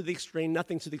 not to the extreme,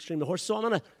 nothing to the extreme. The horse. So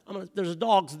I'm gonna. There's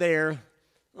dogs there.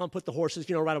 I'm gonna put the horses,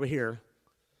 right over here.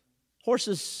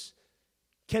 Horses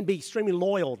can be extremely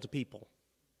loyal to people,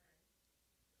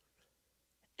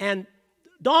 and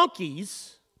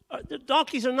donkeys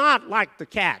are not like the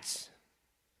cats,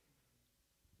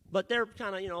 but they're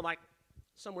kind of, like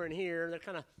somewhere in here. They're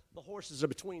kind of, the horses are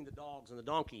between the dogs and the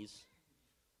donkeys.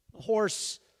 The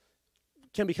horse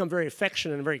can become very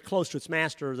affectionate and very close to its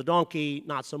master. The donkey,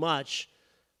 not so much.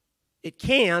 It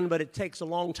can, but it takes a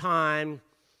long time.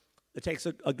 It takes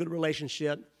a good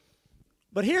relationship.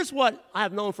 But here's what I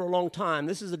have known for a long time.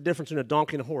 This is the difference between a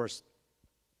donkey and a horse.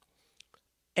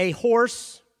 A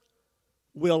horse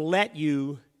will let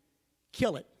you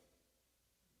kill it.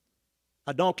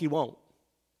 A donkey won't.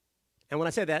 And when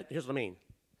I say that, here's what I mean.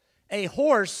 A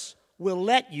horse will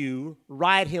let you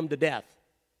ride him to death.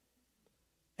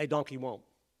 A donkey won't.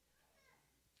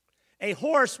 A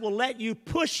horse will let you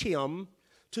push him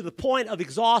to the point of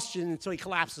exhaustion until he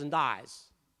collapses and dies.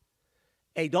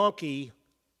 A donkey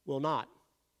will not.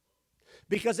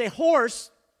 Because a horse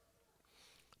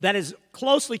that is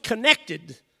closely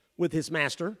connected with his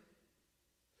master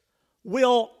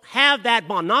will have that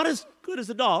bond. Not as good as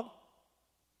a dog,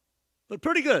 but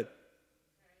pretty good.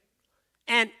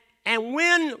 And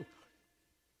when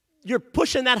you're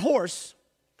pushing that horse,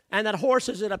 and that horse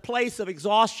is in a place of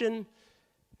exhaustion,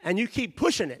 and you keep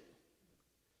pushing it,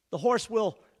 the horse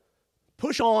will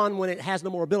push on when it has no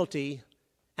more ability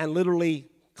and literally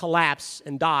collapse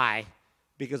and die,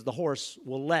 because the horse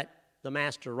will let the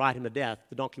master ride him to death.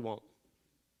 The donkey won't.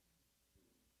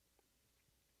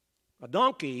 A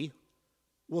donkey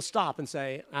will stop and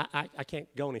say, I can't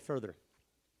go any further.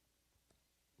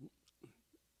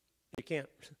 You can't.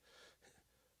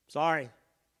 Sorry.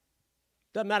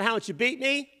 Doesn't matter how much you beat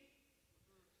me.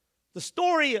 The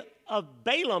story of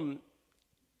Balaam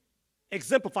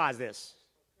exemplifies this.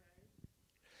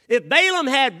 If Balaam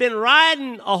had been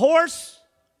riding a horse,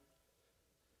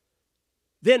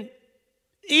 then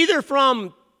either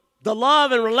from the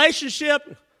love and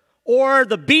relationship or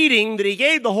the beating that he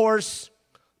gave the horse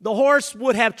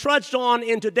would have trudged on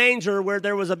into danger where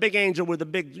there was a big angel with a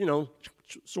big,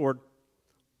 sword,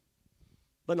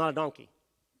 but not a donkey.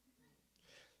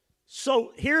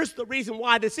 So here's the reason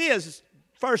why this is.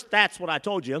 First, that's what I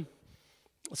told you.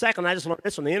 Second, I just learned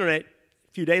this on the internet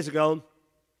a few days ago.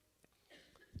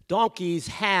 Donkeys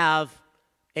have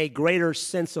a greater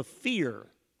sense of fear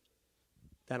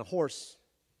than a horse.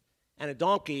 And a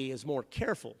donkey is more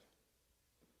careful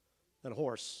than a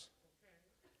horse.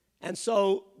 And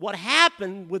so what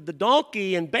happened with the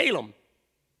donkey and Balaam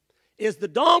is the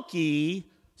donkey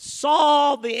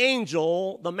saw the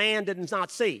angel the man did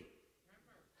not see.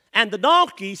 And the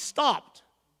donkey stopped.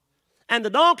 And the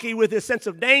donkey, with his sense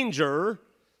of danger,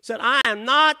 said, I am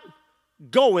not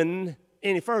going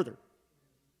any further.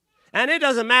 And it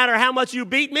doesn't matter how much you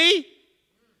beat me.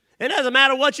 It doesn't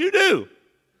matter what you do.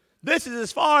 This is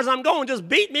as far as I'm going. Just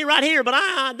beat me right here, but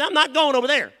I'm not going over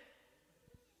there.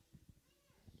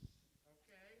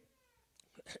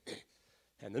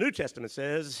 And the New Testament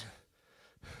says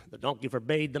the donkey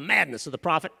forbade the madness of the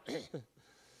prophet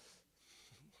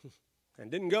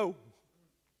and didn't go.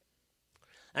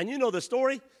 And you know the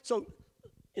story. So,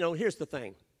 here's the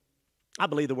thing. I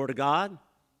believe the Word of God.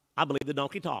 I believe the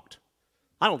donkey talked.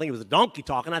 I don't think it was the donkey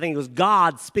talking. I think it was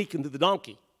God speaking to the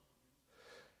donkey.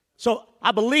 So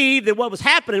I believe that what was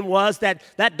happening was that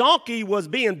donkey was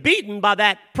being beaten by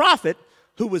that prophet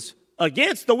who was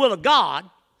against the will of God.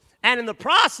 And in the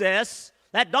process,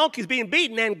 that donkey's being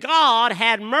beaten, and God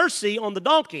had mercy on the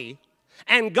donkey.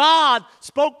 And God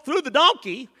spoke through the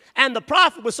donkey, and the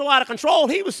prophet was so out of control,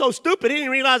 he was so stupid, he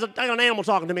didn't realize I got an animal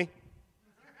talking to me.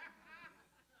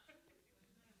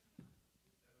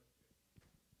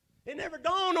 It never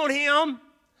dawned on him,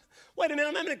 wait a minute,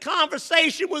 I'm having a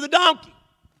conversation with a donkey.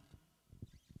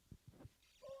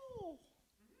 Oh.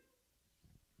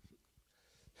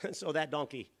 And so that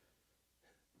donkey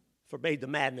forbade the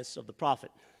madness of the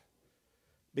prophet,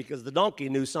 because the donkey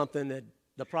knew something that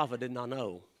the prophet did not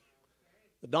know.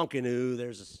 The donkey knew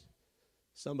there's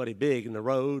somebody big in the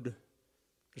road,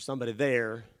 there's somebody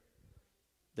there,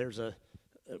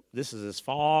 this is as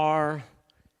far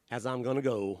as I'm going to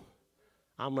go.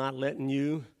 I'm not letting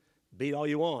you beat all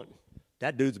you want.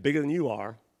 That dude's bigger than you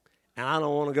are, and I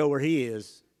don't want to go where he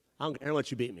is. I don't care how much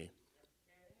you beat me.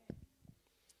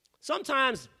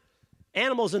 Sometimes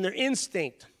animals in their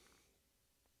instinct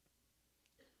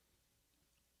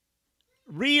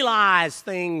realize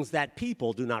things that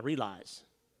people do not realize.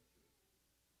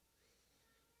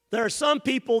 There are some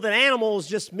people that animals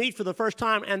just meet for the first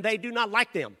time and they do not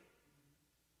like them.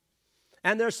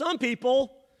 And there are some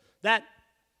people that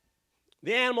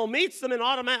the animal meets them and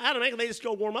automatically they just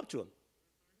go warm up to them.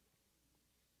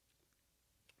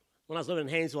 When I was living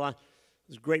in Haynesville, I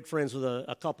was great friends with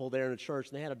a couple there in the church,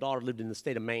 and they had a daughter who lived in the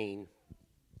state of Maine.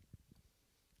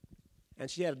 And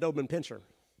she had a Doberman Pinscher.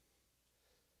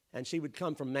 And she would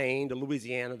come from Maine to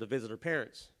Louisiana to visit her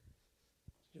parents.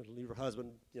 Leave her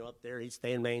husband, up there. He'd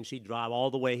stay in Maine. She'd drive all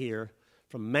the way here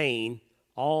from Maine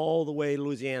all the way to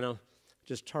Louisiana,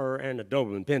 just her and the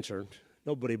Doberman Pinscher.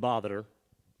 Nobody bothered her.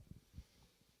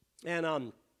 And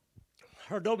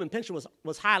her Doberman Pinscher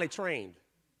was highly trained.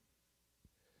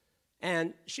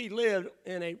 And she lived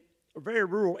in a very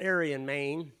rural area in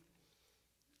Maine.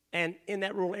 And in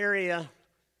that rural area,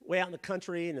 way out in the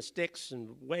country, in the sticks,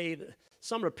 and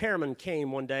some repairman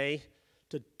came one day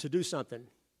to do something.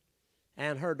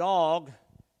 And her dog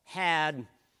had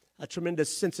a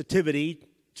tremendous sensitivity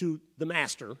to the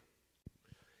master.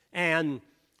 And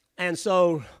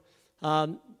so,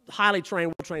 highly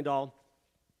trained, well-trained dog.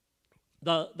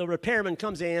 The repairman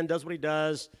comes in, does what he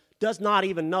does not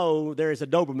even know there is a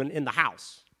Doberman in the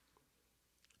house.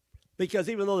 Because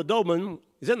even though the Doberman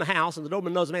is in the house and the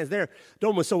Doberman knows the man's there, the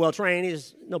Doberman's so well-trained,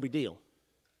 he's no big deal.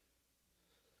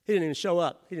 He didn't even show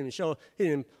up. He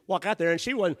didn't walk out there, and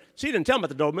she didn't tell him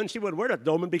about the Doberman. She wouldn't wear the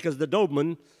Doberman because the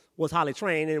Doberman was highly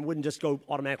trained and wouldn't just go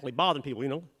automatically bothering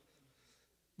people,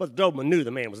 But the Doberman knew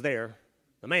the man was there.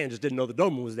 The man just didn't know the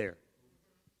Doberman was there.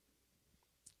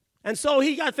 And so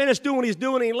he got finished doing what he's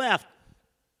doing, and he left.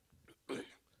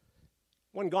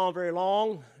 Wasn't gone very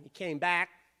long. He came back.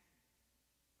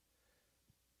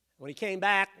 When he came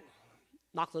back,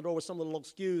 knocked on the door with some little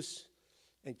excuse,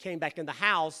 and came back in the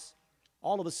house,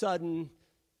 all of a sudden,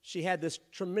 she had this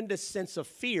tremendous sense of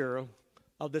fear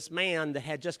of this man that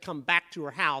had just come back to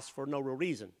her house for no real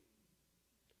reason.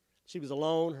 She was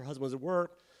alone. Her husband was at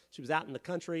work. She was out in the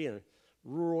country in a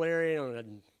rural area on a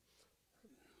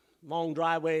long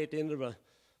driveway at the end of a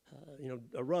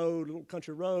road, a little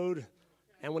country road.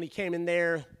 And when he came in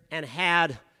there and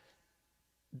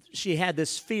she had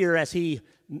this fear as he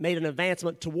made an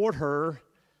advancement toward her,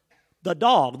 the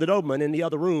dog, the Doberman in the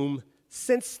other room,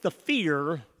 sensed the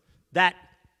fear that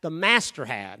the master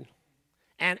had.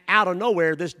 And out of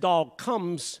nowhere, this dog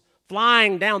comes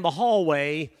flying down the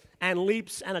hallway and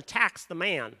leaps and attacks the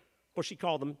man. Of course, she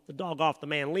called the dog off, the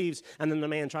man leaves, and then the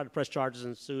man tried to press charges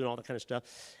and sue and all that kind of stuff.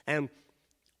 And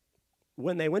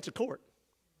when they went to court,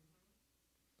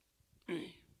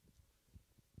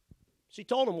 she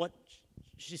told him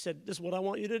she said, this is what I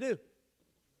want you to do.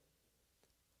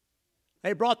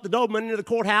 They brought the Doberman into the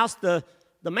courthouse. The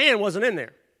man wasn't in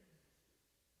there.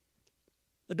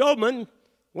 The Doberman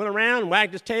went around and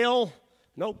wagged his tail.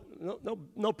 No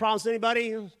problems to anybody.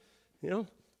 You know,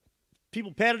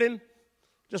 people petted him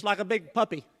just like a big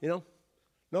puppy. You know,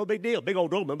 no big deal. Big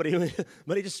old Doberman,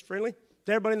 but he just friendly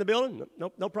to everybody in the building.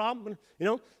 No problem. You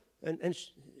know, and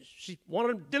she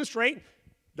wanted to demonstrate.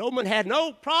 Doberman had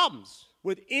no problems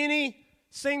with any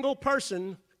single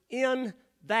person in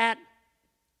that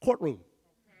courtroom.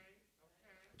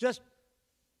 Just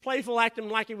playful, acting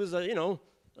like he was a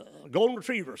golden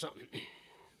retriever or something.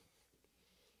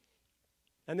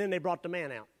 And then they brought the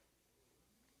man out.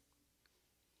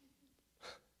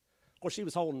 Of course, she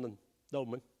was holding the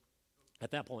Doberman at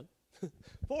that point.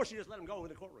 Before she just let him go in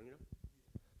the courtroom, you know.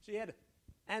 She had to,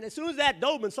 and as soon as that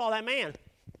Doberman saw that man,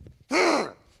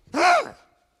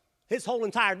 his whole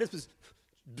entire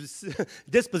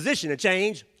disposition had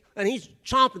changed, and he's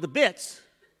chomping the bits.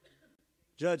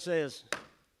 Judge says,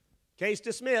 case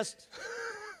dismissed.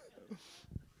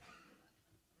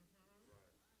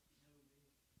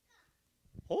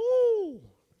 Oh,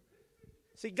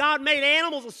 see, God made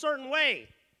animals a certain way.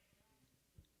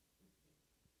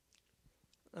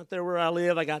 Out there where I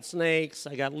live, I got snakes,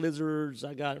 I got lizards,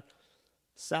 I got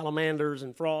salamanders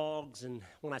and frogs. And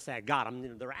when I say I got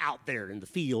them, they're out there in the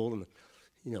field, and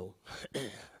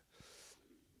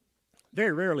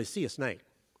very rarely see a snake.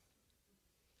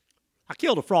 I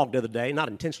killed a frog the other day, not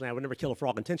intentionally. I would never kill a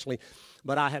frog intentionally,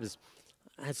 but I had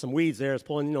some weeds there. I was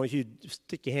pulling, if you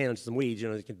stick your hand into some weeds,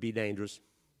 it can be dangerous.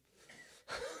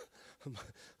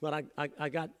 But I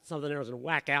got something there. I was going to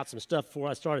whack out some stuff before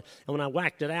I started. And when I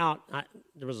whacked it out,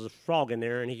 there was a frog in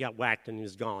there, and he got whacked, and he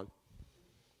was gone.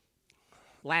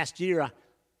 Last year,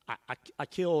 I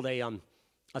killed a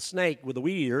snake with a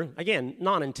weed eater. Again,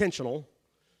 non-intentional,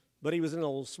 but he was in a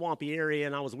little swampy area,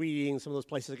 and I was weed eating some of those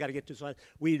places I got to get to. So I had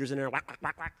weed eaters in there, whack, whack,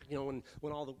 whack, whack.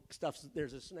 When all the stuff's,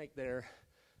 there's a snake there,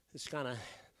 it's kind of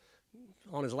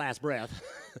on his last breath.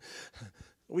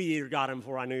 Weed eater got him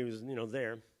before I knew he was,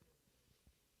 there.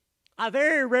 I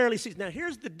very rarely see. Now,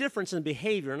 here's the difference in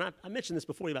behavior, and I mentioned this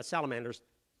before about salamanders.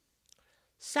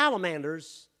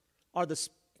 Salamanders are the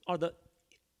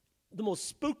most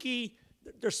spooky.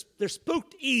 They're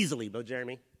spooked easily, Bo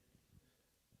Jeremy.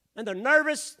 And they're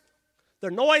nervous. They're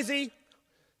noisy.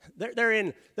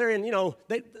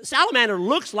 Salamander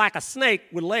looks like a snake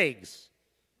with legs.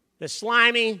 They're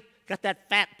slimy, got that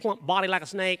fat, plump body like a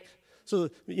snake. So,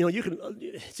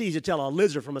 it's easy to tell a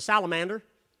lizard from a salamander.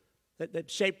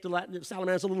 That shape, the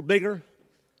salamander's a little bigger.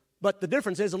 But the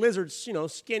difference is the lizard's,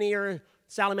 skinnier.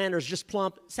 Salamander's just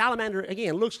plump. Salamander,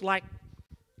 again, looks like,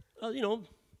 a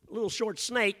little short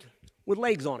snake with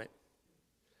legs on it.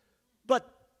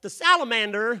 But the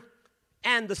salamander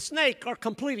and the snake are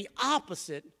completely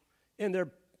opposite in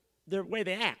their way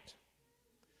they act.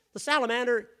 The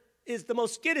salamander is the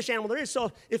most skittish animal there is.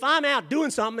 So if I'm out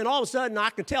doing something and all of a sudden I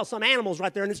can tell some animal's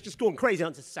right there and it's just going crazy,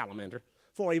 it's a salamander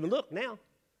before I even look now.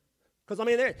 Because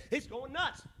it's going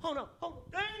nuts. Oh no,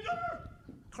 danger!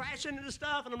 Crashing into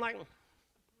stuff, and I'm like,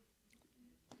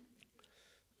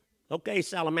 okay,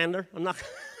 salamander. I'm not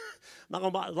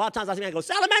going to. A lot of times I see man go,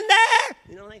 salamander!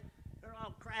 They're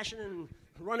all crashing and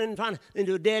running, trying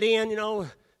into a dead end.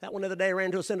 That one the other day ran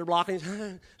into a cinder block, and he's,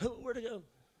 where'd it go?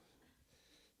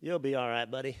 You'll be all right,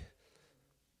 buddy.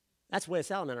 That's the way a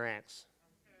salamander acts.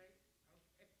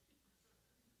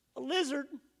 A lizard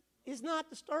is not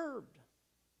disturbed.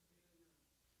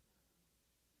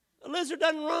 A lizard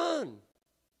doesn't run.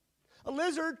 A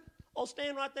lizard will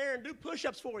stand right there and do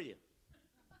push-ups for you.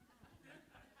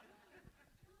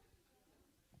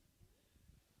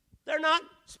 They're not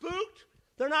spooked.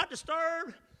 They're not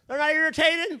disturbed. They're not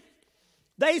irritated.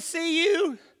 They see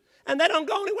you, and they don't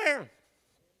go anywhere.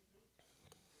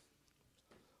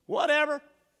 Whatever.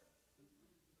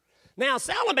 Now,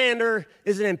 salamander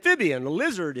is an amphibian. A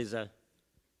lizard is a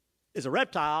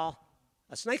reptile.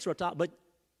 A snake's a reptile, but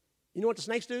you know what the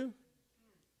snakes do?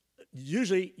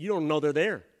 usually you don't know they're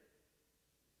there.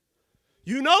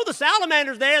 You know the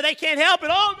salamander's there. They can't help it.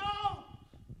 Oh,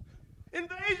 no.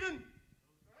 Invasion.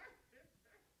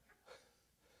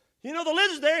 You know the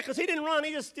lizard's there because he didn't run.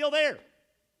 He's just still there.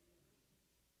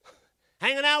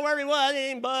 Hanging out wherever he was. He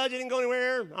didn't budge. He didn't go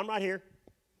anywhere. I'm right here.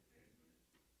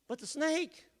 But the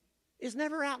snake is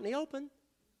never out in the open.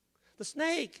 The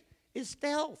snake is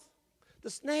stealth. The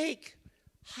snake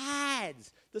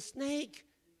hides. The snake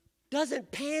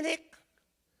doesn't panic.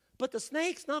 But the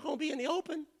snake's not going to be in the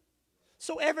open.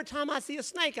 So every time I see a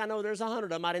snake, I know there's 100 of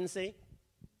them I didn't see.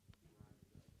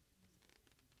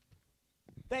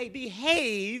 They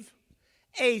behave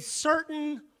a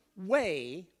certain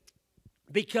way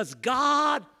because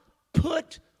God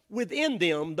put within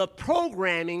them the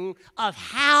programming of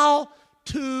how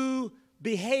to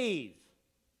behave.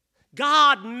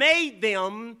 God made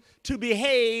them to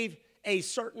behave a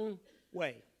certain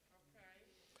way.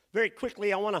 Very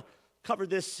quickly, I want to cover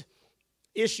this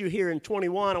issue here in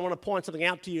 21. I want to point something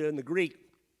out to you in the Greek.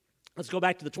 Let's go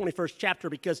back to the 21st chapter,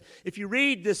 because if you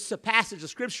read this passage of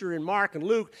Scripture in Mark and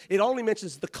Luke, it only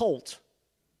mentions the colt.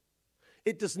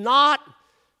 It does not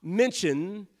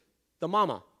mention the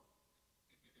mama.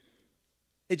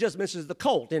 It just mentions the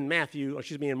colt in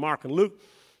in Mark and Luke.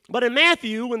 But in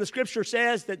Matthew, when the Scripture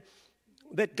says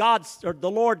that God or the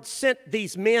Lord sent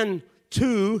these men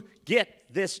to get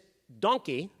this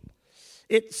donkey,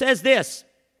 it says this,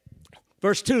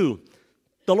 verse 2.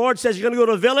 The Lord says, you're going to go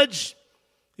to a village.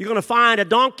 You're going to find a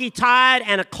donkey tied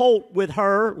and a colt with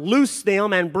her. Loose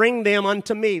them and bring them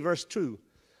unto me. Verse 2.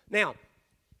 Now,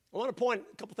 I want to point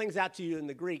a couple things out to you in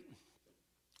the Greek.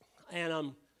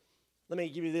 And let me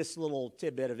give you this little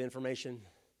tidbit of information.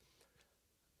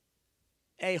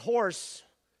 A horse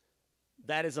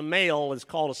that is a male is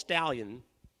called a stallion.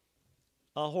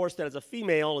 A horse that is a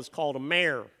female is called a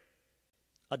mare.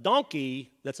 A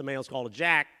donkey that's a male is called a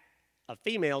jack. A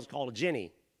female is called a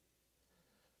jenny.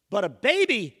 But a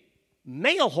baby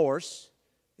male horse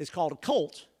is called a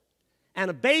colt, and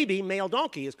a baby male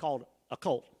donkey is called a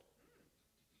colt.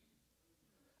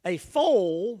 A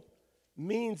foal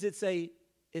means it's a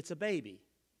baby.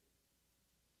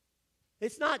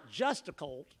 It's not just a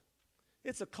colt.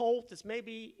 It's a colt that's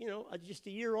maybe, just a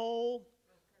year old.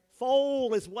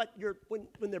 Foal is what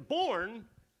when they're born,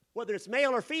 whether it's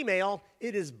male or female,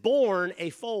 it is born a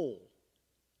foal.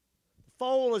 The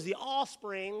foal is the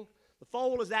offspring. The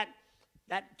foal is that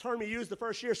term you use the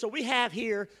first year. So we have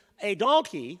here a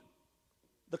donkey,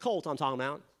 the colt I'm talking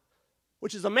about,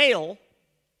 which is a male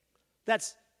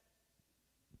that's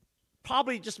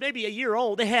probably just maybe a year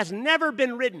old. It has never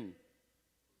been ridden.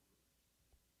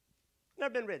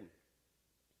 Never been ridden.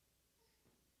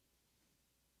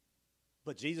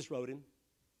 But Jesus rode him.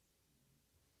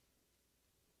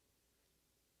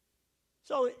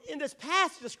 So in this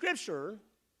passage of Scripture,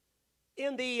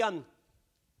 in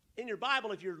your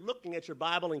Bible, if you're looking at your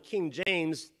Bible in King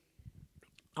James,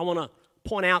 I want to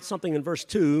point out something in verse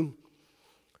 2.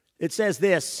 It says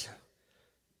this.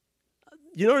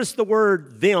 You notice the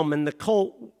word them and the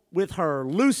colt with her.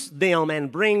 Loose them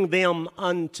and bring them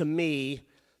unto me.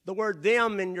 The word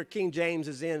them in your King James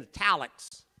is in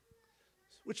italics,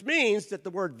 which means that the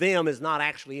word them is not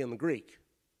actually in the Greek.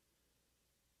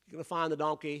 You're going to find the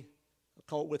donkey, a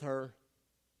colt with her,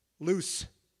 loose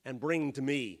and bring to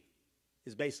me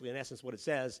is basically in essence what it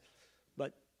says.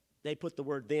 But they put the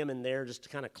word them in there just to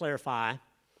kind of clarify.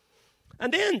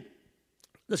 And then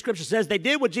the Scripture says they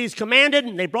did what Jesus commanded,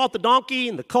 and they brought the donkey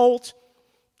and the colt.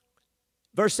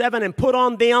 Verse 7, and put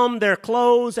on them their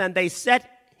clothes, and they set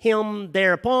him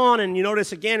thereupon. And you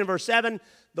notice again in verse 7,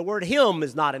 the word him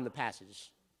is not in the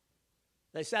passage.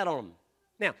 They sat on him.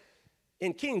 Now,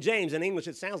 in King James, in English,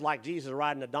 it sounds like Jesus is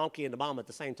riding a donkey and the mama at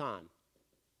the same time.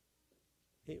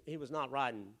 He was not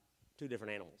riding two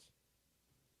different animals.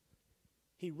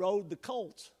 He rode the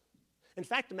colt. In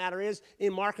fact, the matter is,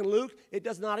 in Mark and Luke, it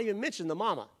does not even mention the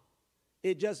mama.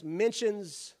 It just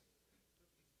mentions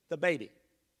the baby,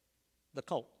 the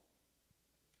colt.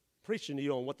 Preaching to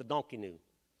you on what the donkey knew.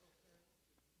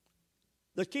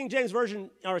 The King James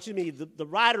Version, the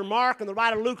writer Mark and the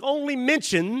writer Luke only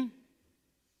mention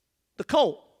the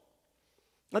colt.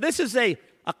 Now, this is a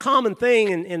common thing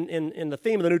in the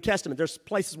theme of the New Testament. There's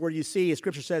places where you see,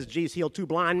 Scripture says, Jesus healed 2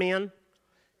 blind men.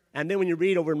 And then when you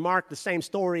read over in Mark the same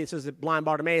story, it says that blind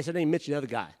Bartimaeus, it didn't even mention the other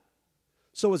guy.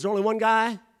 So was there only one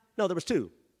guy? No, there was 2.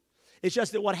 It's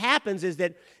just that what happens is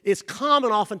that it's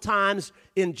common oftentimes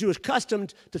in Jewish custom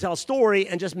to tell a story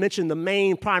and just mention the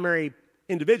main primary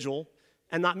individual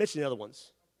and not mention the other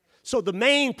ones. So the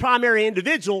main primary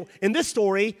individual in this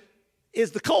story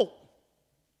is the colt.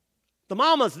 The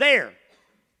mama's there.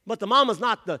 But the mama's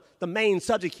not the main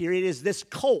subject here. It is this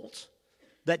colt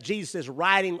that Jesus is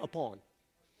riding upon.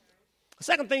 The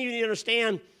second thing you need to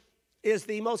understand is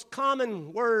the most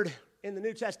common word in the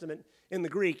New Testament in the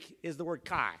Greek is the word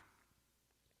kai.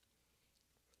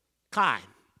 Kai.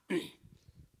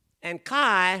 And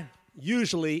kai,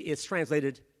 usually it's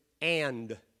translated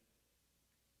and.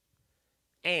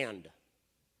 And.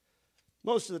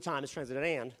 Most of the time it's translated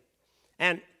and.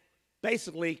 And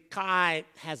basically, kai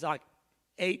has like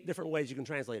 8 different ways you can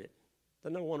translate it. The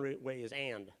number one way is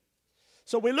and.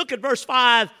 So we look at verse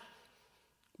 5.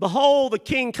 Behold, the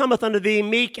king cometh unto thee,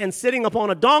 meek and sitting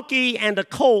upon a donkey, and a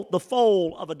colt, the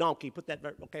foal of a donkey. Put that,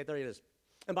 okay, there it is.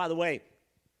 And by the way,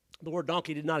 the word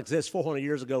donkey did not exist 400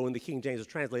 years ago when the King James was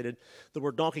translated. The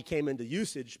word donkey came into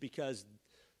usage because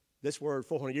this word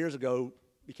 400 years ago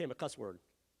became a cuss word.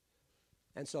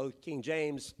 And so King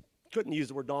James couldn't use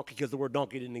the word donkey because the word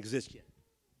donkey didn't exist yet.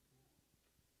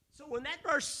 So when that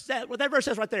verse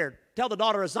says right there, tell the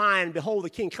daughter of Zion, behold,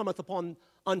 the king cometh upon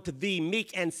unto thee,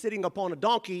 meek and sitting upon a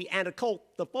donkey, and a colt,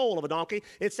 the foal of a donkey.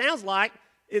 It sounds like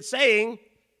it's saying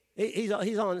he's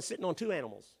sitting on 2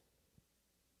 animals.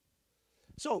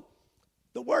 So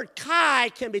the word kai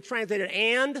can be translated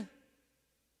and.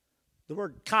 The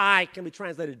word kai can be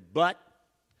translated but.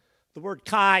 The word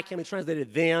kai can be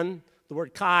translated then. The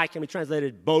word kai can be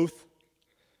translated both.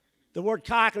 The word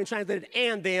kai can be translated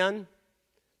and then.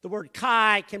 The word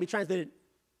kai can be translated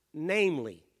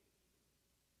namely.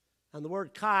 And the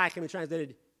word kai can be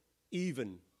translated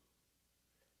even.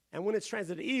 And when it's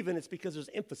translated even, it's because there's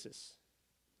emphasis.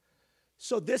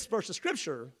 So this verse of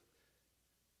Scripture,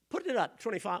 put it up,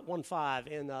 21:5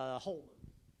 in the Holman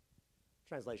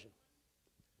translation.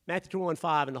 Matthew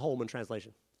 21:5 in the Holman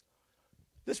translation.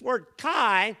 This word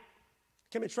kai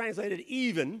can be translated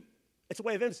even. It's a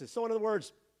way of emphasis. So in other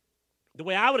words, the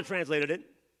way I would have translated it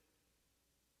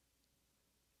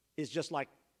is just like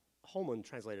Holman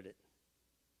translated it.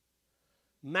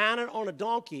 Mounted on a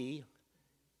donkey,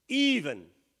 even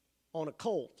on a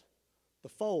colt, the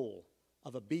foal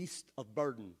of a beast of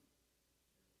burden.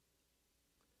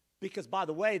 Because, by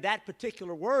the way, that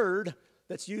particular word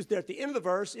that's used there at the end of the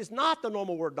verse is not the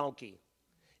normal word donkey.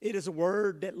 It is a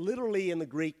word that literally in the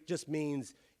Greek just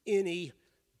means any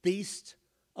beast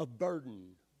of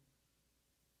burden.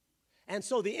 And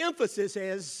so the emphasis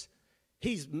is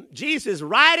Jesus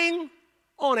riding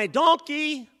on a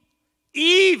donkey,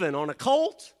 even on a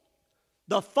colt,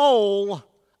 the foal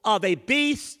of a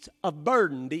beast of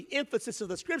burden. The emphasis of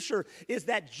the Scripture is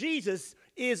that Jesus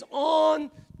is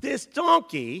on this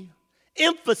donkey.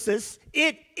 Emphasis,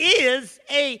 it is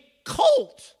a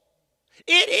colt.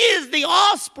 It is the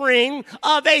offspring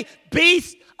of a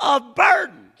beast of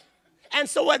burden. And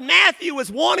so what Matthew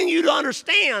is wanting you to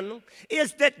understand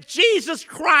is that Jesus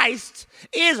Christ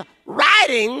is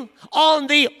riding on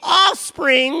the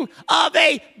offspring of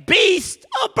a beast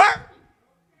of burden.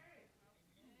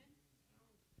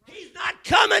 He's not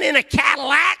coming in a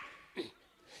Cadillac.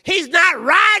 He's not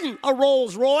riding a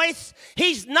Rolls Royce.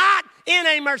 He's not in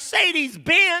a Mercedes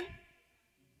Benz.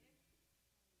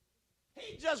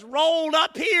 He just rolled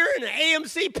up here in an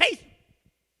AMC Pacer.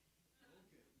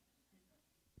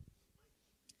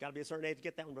 Got to be a certain age to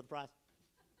get that one, Brother Price.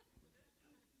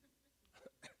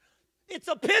 It's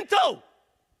a Pinto.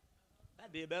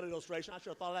 That'd be a better illustration. I should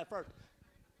have thought of that first.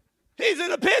 He's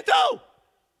in a Pinto.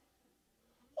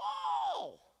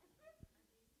 Whoa.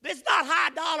 This is not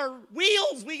high dollar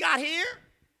wheels we got here.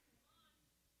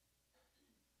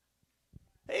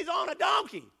 He's on a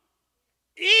donkey.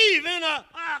 Even a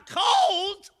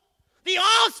colt, the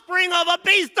offspring of a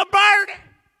beast of burden.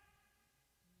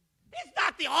 He's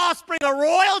not the offspring of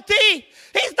royalty.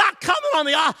 He's not coming on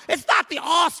it's not the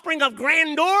offspring of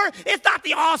grandeur. It's not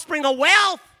the offspring of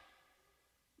wealth.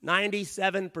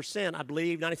 97%, I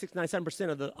believe, 96,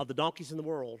 97% of the donkeys in the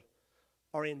world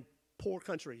are in poor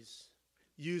countries,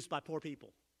 used by poor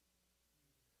people.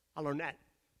 I learned that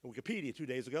on Wikipedia 2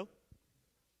 days ago.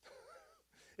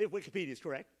 If Wikipedia is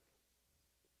correct.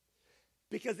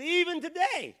 Because even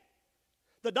today,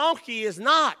 the donkey is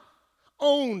not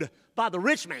owned by the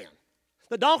rich man.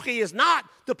 The donkey is not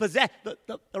the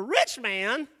the rich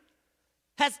man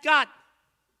has got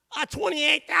a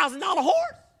 $28,000 horse.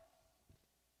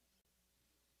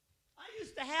 I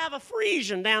used to have a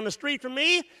Friesian down the street from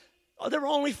me. There were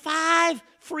only 5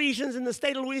 Friesians in the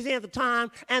state of Louisiana at the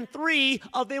time, and 3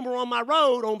 of them were on my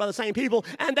road, owned by the same people,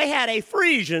 and they had a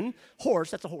Friesian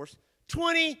horse, that's a horse,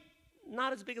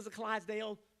 not as big as a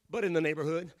Clydesdale, but in the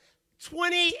neighborhood.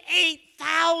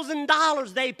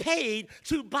 $28,000 they paid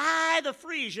to buy the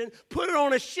Friesian, put it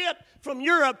on a ship from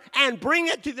Europe, and bring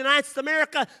it to the United States of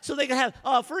America so they could have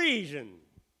a Friesian.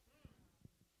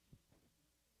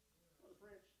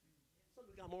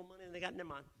 they got, never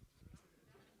mind.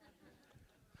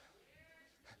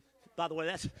 By the way,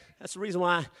 that's the reason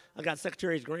why I got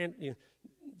Secretary's grant.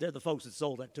 They're the folks that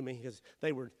sold that to me because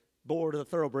they were bored of the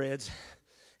thoroughbreds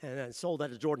and sold that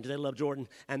to Jordan because they love Jordan.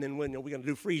 And then when we're going to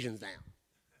do Friesians now.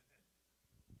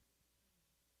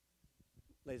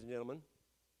 Ladies and gentlemen,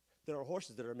 there are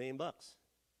horses that are $1 million.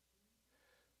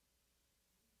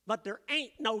 But there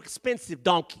ain't no expensive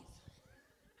donkeys.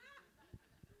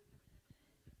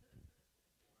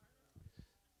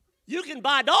 You can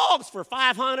buy dogs for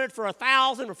 $500, for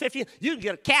 $1,000, or $50. You can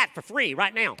get a cat for free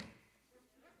right now.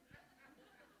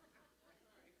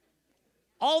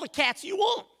 All the cats you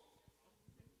want.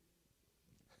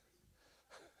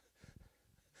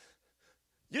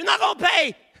 You're not going to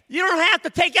pay. You don't have to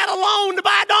take out a loan to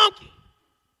buy a donkey.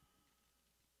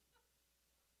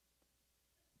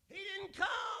 He didn't come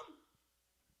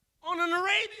on an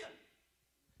Arabian.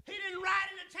 He didn't ride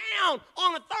into town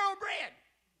on a thoroughbred.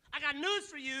 I got news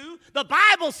for you. The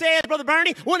Bible says, Brother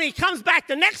Bernie, when he comes back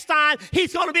the next time,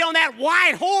 he's going to be on that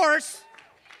white horse.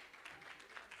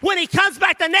 When he comes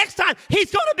back the next time,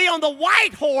 he's going to be on the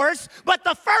white horse. But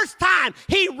the first time,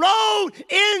 he rode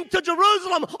into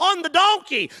Jerusalem on the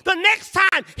donkey. The next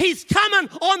time, he's coming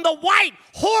on the white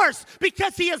horse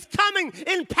because he is coming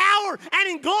in power and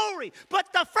in glory.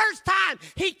 But the first time,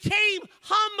 he came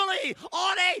humbly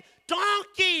on a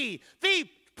donkey, the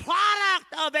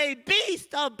product of a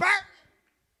beast of burden.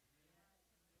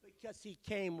 Because he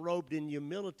came robed in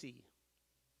humility.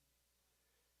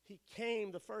 He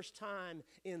came the first time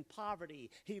in poverty.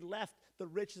 He left the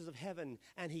riches of heaven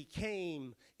and he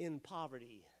came in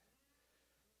poverty.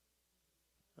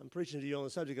 I'm preaching to you on the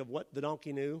subject of what the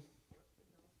donkey knew.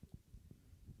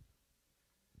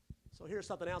 So here's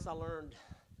something else I learned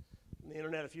on the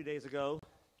internet a few days ago.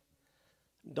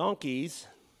 Donkeys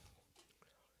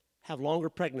have longer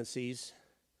pregnancies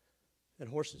than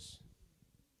horses.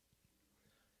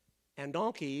 And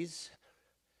donkeys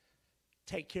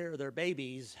take care of their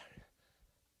babies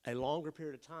a longer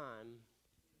period of time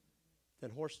than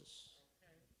horses.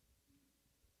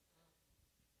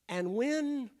 And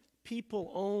when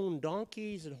people own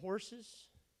donkeys and horses,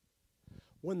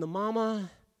 when the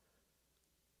mama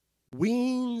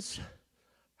weans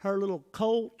her little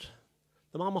colt,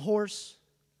 the mama horse,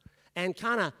 and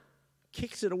kind of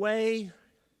kicks it away,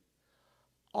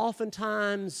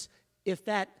 oftentimes if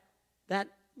that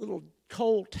little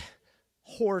colt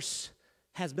horse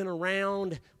has been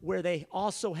around where they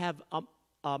also have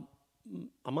a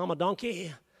mama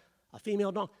donkey, a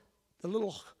female donkey,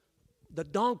 the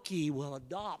donkey will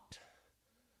adopt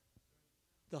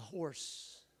the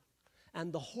horse.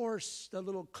 And the horse, the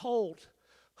little colt,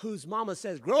 whose mama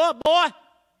says, "Grow up, boy."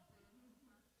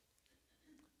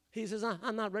 He says,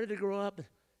 "I'm not ready to grow up."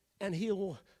 And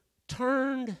he'll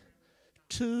turn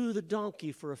to the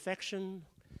donkey for affection,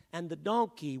 and the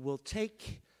donkey will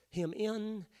take him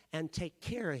in and take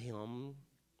care of him.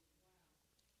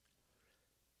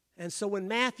 And so when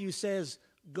Matthew says,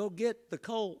 "Go get the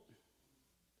colt,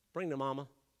 bring the mama,"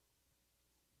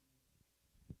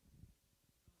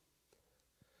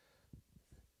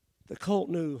 the colt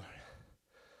knew,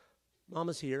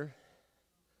 Mama's here.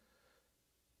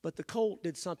 But the colt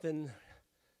did something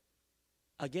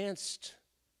against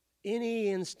any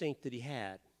instinct that he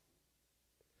had.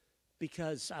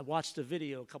 Because I watched a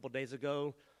video a couple days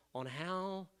ago on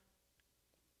how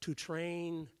to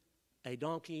train a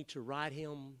donkey to ride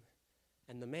him.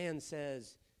 And the man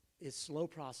says it's a slow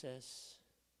process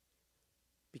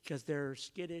because they're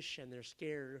skittish and they're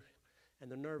scared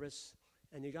and they're nervous.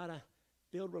 And you got to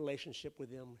build relationship with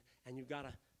them, and you got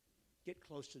to get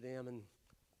close to them and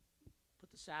put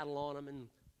the saddle on them and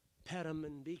pet them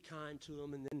and be kind to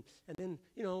them, and then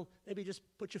maybe just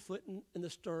put your foot in the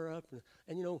stirrup,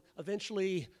 and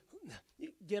eventually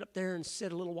you get up there and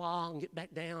sit a little while and get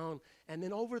back down, and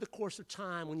then over the course of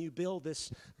time, when you build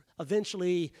this,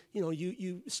 eventually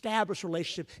you establish a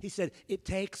relationship. He said it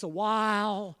takes a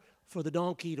while for the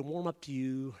donkey to warm up to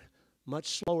you,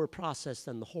 much slower process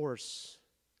than the horse.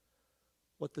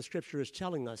 What the scripture is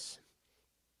telling us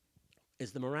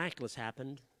is the miraculous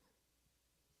happened.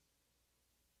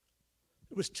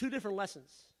 It was two different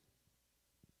lessons.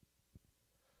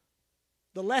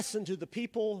 The lesson to the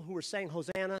people who were saying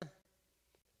Hosanna,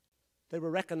 they were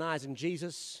recognizing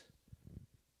Jesus,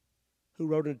 who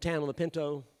rode into town on the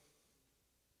pinto,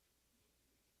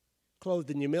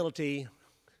 clothed in humility,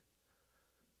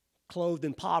 clothed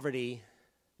in poverty.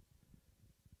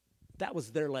 That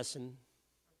was their lesson.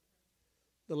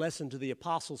 The lesson to the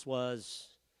apostles was,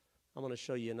 I'm going to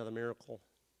show you another miracle.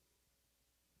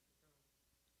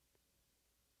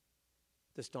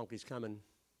 This donkey's coming,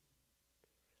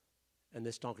 and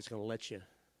this donkey's going to let you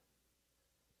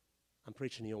I'm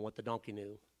preaching to you on what the donkey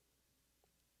knew.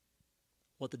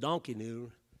 What the donkey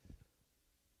knew,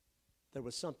 there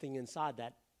was something inside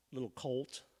that little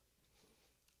colt,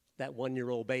 that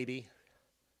 1-year-old baby,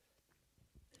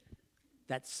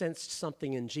 that sensed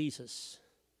something in Jesus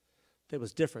that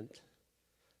was different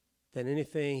than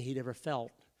anything he'd ever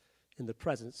felt in the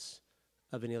presence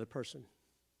of any other person.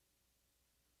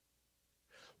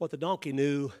 What the donkey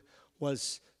knew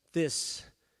was this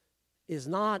is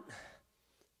not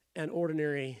an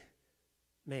ordinary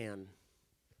man.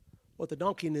 What the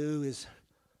donkey knew is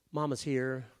Mama's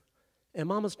here, and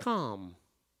Mama's calm.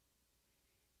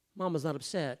 Mama's not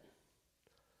upset.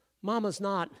 Mama's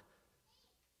not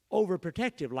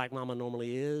overprotective like Mama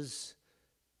normally is,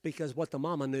 because what the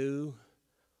mama knew,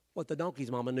 what the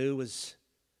donkey's mama knew, was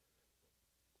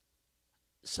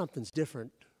something's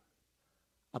different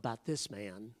about this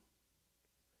man.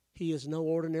 He is no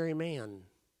ordinary man.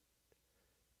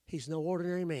 He's no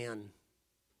ordinary man.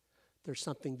 There's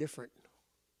something different.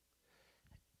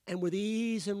 And with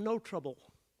ease and no trouble,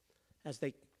 as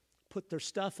they put their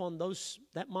stuff on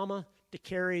that mama to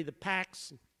carry the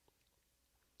packs,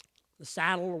 the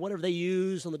saddle, or whatever they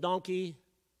use on the donkey,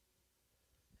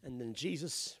 and then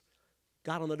Jesus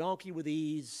got on the donkey with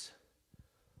ease.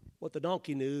 What the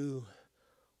donkey knew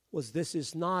was this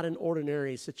is not an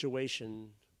ordinary situation.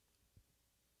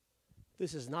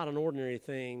 This is not an ordinary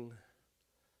thing.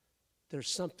 There's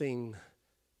something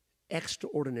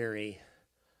extraordinary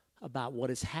about what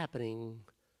is happening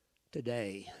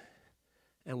today.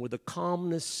 And with the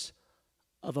calmness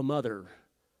of a mother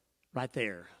right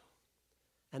there,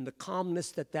 and the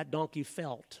calmness that that donkey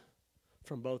felt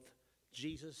from both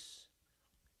Jesus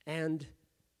and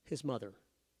his mother,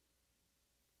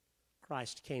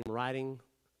 Christ came riding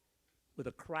with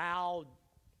a crowd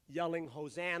yelling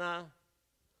Hosanna,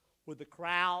 with the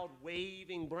crowd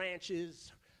waving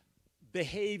branches,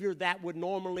 behavior that would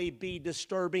normally be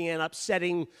disturbing and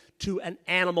upsetting to an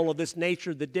animal of this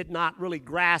nature that did not really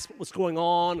grasp what was going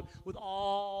on, with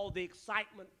all the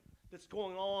excitement that's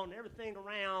going on, everything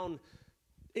around.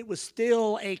 It was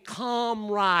still a calm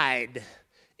ride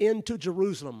into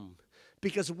Jerusalem,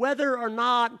 because whether or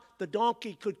not the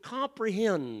donkey could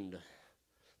comprehend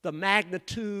the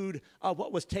magnitude of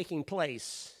what was taking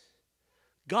place,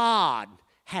 God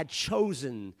had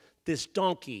chosen this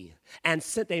donkey and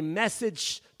sent a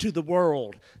message to the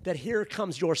world that here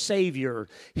comes your Savior,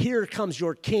 here comes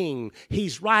your King.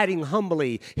 He's riding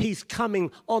humbly. He's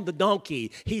coming on the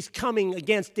donkey. He's coming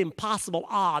against impossible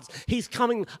odds. He's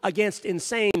coming against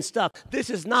insane stuff.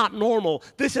 This is not normal.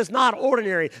 This is not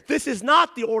ordinary. This is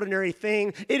not the ordinary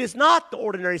thing. It is not the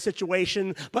ordinary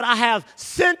situation, but I have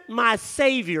sent my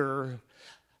Savior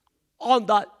on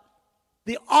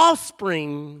the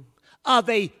offspring of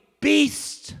a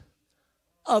beast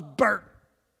of burden.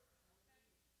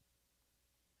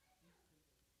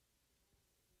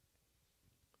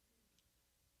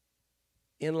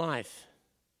 In life,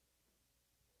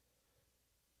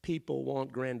 people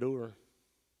want grandeur.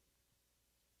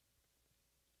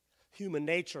 Human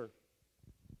nature,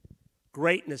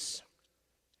 greatness,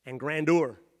 and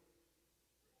grandeur.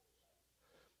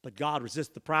 But God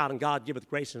resists the proud, and God giveth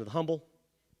grace unto the humble.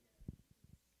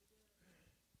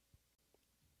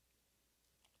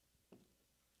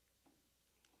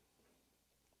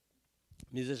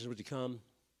 Musicians, would you come?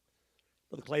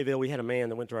 Brother Clayville, we had a man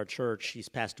that went to our church. He's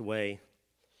passed away.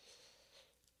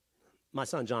 My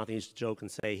son Jonathan used to joke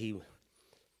and say he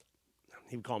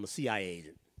would call him a CIA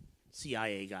agent,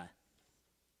 CIA guy.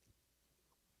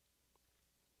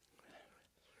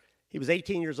 He was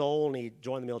 18 years old, and he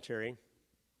joined the military.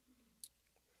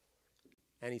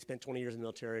 And he spent 20 years in the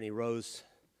military, and he rose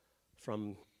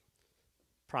from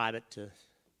private to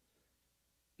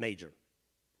major.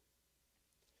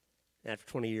 After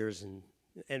 20 years,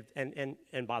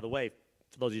 and by the way,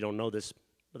 for those of you who don't know this,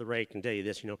 Brother Ray can tell you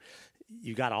this,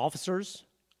 you got officers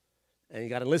and you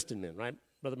got enlisted men, right?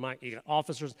 Brother Mike, you got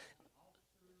officers.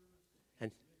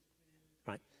 And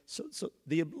right. So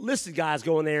the enlisted guys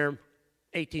go in there,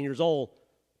 18 years old,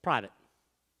 private.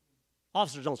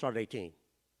 Officers don't start at 18.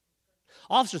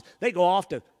 Officers, they go off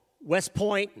to West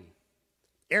Point and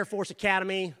Air Force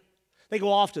Academy. They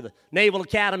go off to the Naval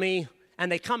Academy,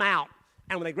 and they come out.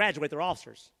 And when they graduate, they're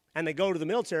officers. And they go to the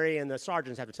military, and the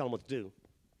sergeants have to tell them what to do.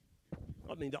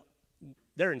 I mean,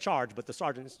 they're in charge, but the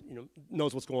sergeant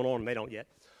knows what's going on, and they don't yet.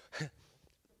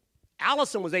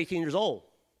 Allison was 18 years old.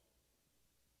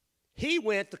 He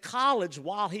went to college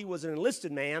while he was an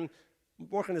enlisted man,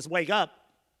 working his way up.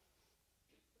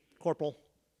 Corporal,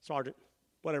 sergeant,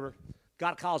 whatever.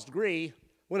 Got a college degree,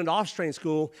 went into officer training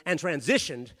school, and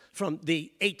transitioned from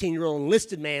the 18-year-old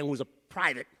enlisted man who was a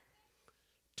private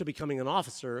to becoming an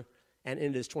officer, and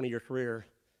ended his 20-year career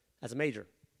as a major.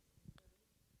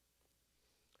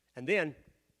 And then,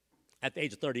 at the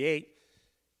age of 38,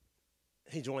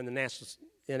 he joined the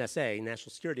NSA,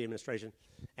 National Security Administration,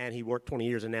 and he worked 20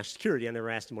 years in national security. I never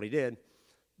asked him what he did,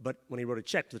 but when he wrote a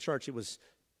check to the church, it was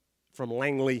from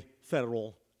Langley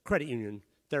Federal Credit Union.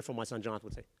 Therefore, my son Jonathan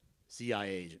would say, CIA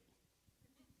agent.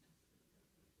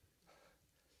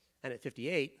 And at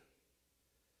 58,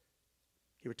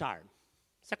 he retired.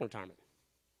 Second retirement.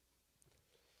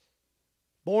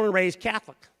 Born and raised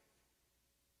Catholic.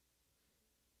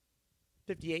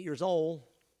 58 years old.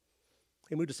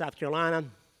 He moved to South Carolina.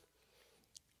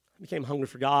 Became hungry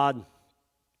for God.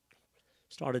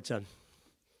 Started to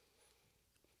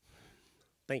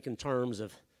think in terms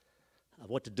of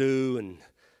what to do and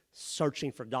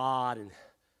searching for God.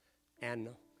 And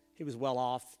he was well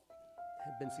off,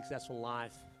 had been successful in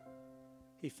life.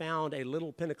 He found a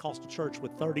little Pentecostal church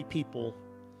with 30 people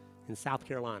in South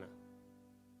Carolina.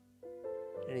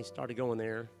 And he started going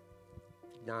there,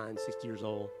 59, 60 years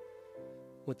old.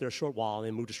 Went there a short while, and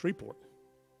then moved to Shreveport.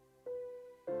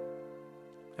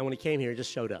 And when he came here, he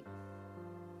just showed up.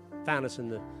 Found us in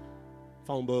the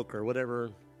phone book or whatever.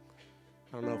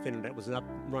 I don't know if internet was up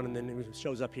running, then he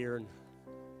shows up here and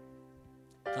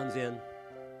comes in.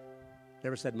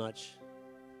 Never said much.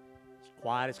 As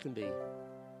quiet as can be.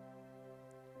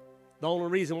 The only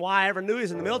reason why I ever knew he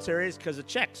was in the military is because the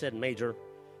check said Major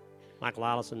Michael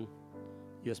Allison,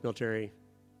 U.S. military,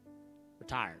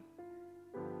 retired.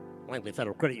 Langley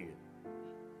Federal Credit Union.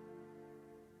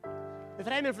 If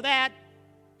it hadn't been for that,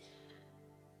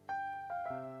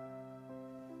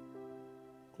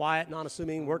 quiet,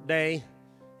 non-assuming work day,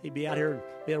 he'd be out here,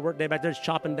 be at a work day back there just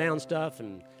chopping down stuff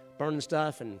and burning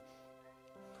stuff, and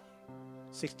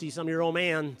 60-some-year-old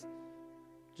man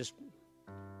just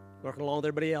working along with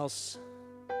everybody else.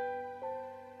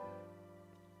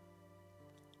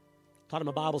 Taught him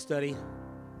a Bible study.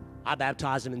 I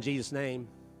baptized him in Jesus' name.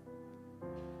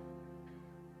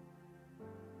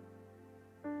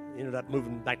 Ended up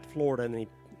moving back to Florida, and then he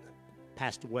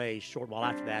passed away a short while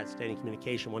after that. Stayed in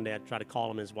communication. One day I tried to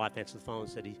call him, and his wife answered the phone and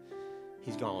said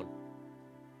he's gone.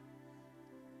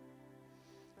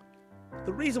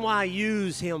 The reason why I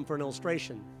use him for an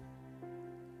illustration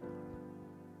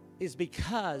is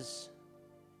because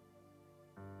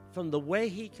from the way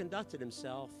he conducted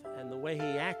himself and the way he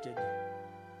acted,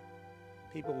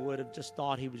 people would have just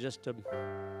thought he was just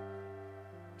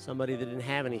somebody that didn't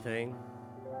have anything,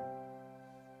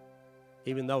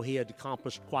 even though he had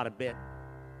accomplished quite a bit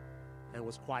and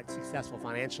was quite successful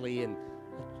financially, and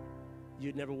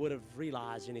you never would have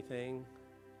realized anything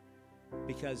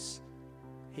because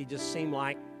he just seemed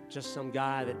like just some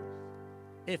guy that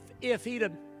if you'd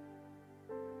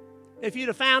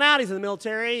have found out he's in the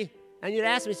military and you'd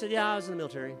asked him, he said, yeah, I was in the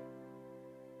military.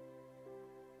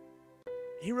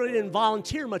 He really didn't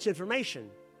volunteer much information.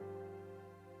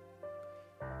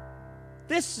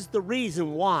 This is the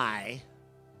reason why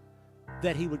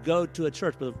that he would go to a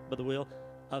church, Brother Will,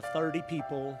 of 30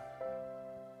 people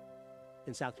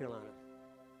in South Carolina.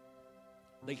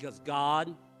 Because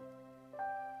God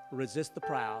resists the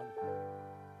proud,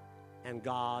 and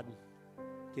God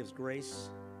gives grace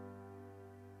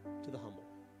to the humble.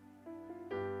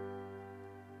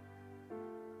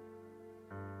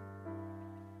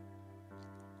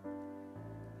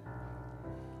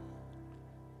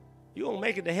 You're going to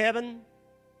make it to heaven.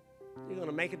 You're going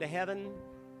to make it to heaven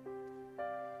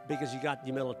because you got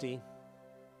humility.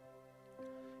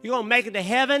 You're going to make it to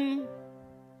heaven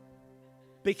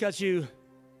because you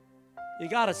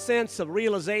got a sense of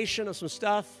realization of some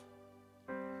stuff.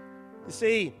 You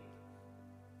see,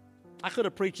 I could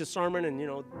have preached a sermon and,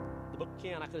 the book of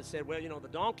Ken, I could have said, well, the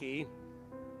donkey,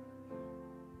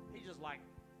 he's just like,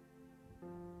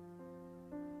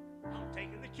 I'm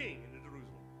taking the king into Jerusalem.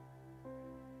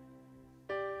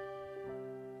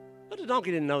 But the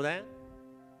donkey didn't know that.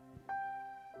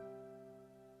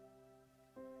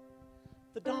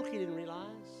 The donkey didn't realize.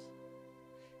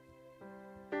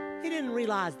 He didn't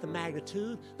realize the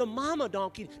magnitude. The mama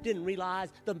donkey didn't realize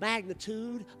the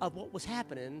magnitude of what was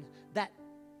happening, that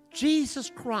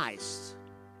Jesus Christ,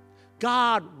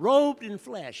 God robed in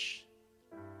flesh,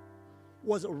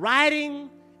 was riding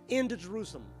into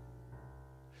Jerusalem.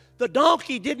 The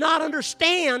donkey did not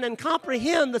understand and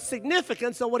comprehend the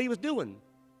significance of what he was doing.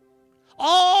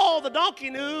 All the donkey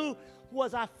knew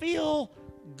was, I feel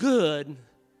good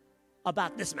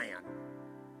about this man.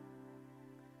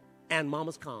 And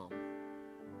Mama's calm.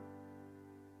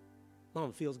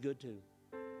 Mama feels good too.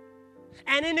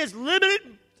 And in his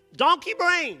limited donkey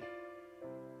brain,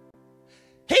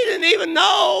 he didn't even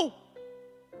know,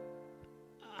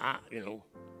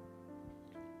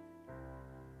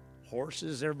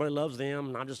 Horses, everybody loves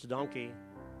them, not just a donkey.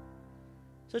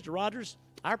 Sister Rogers,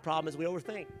 our problem is we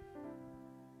overthink.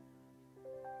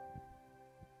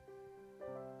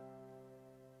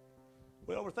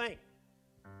 We overthink.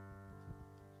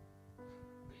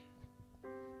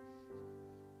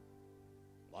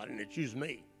 Why didn't it choose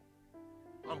me?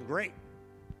 I'm great.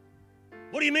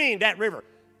 What do you mean, that river?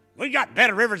 We got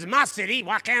better rivers in my city.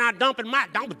 Why can't I jump in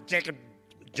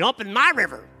my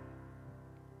river?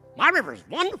 My river is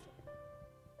wonderful.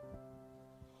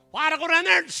 Why'd I go down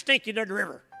there and stinky dirty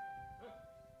river?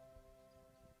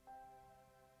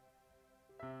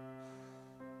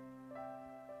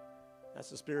 That's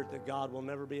the spirit that God will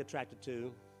never be attracted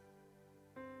to.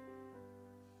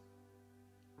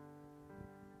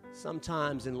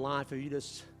 Sometimes in life, if you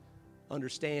just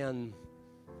understand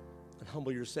and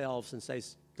humble yourselves and say,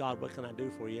 God, what can I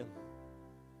do for you?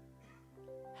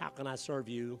 How can I serve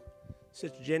you?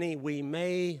 Sister Jenny, we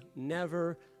may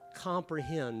never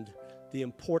comprehend the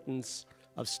importance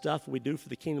of stuff we do for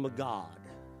the kingdom of God.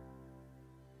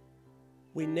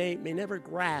 We may never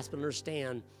grasp and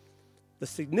understand the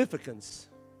significance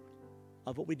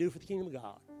of what we do for the kingdom of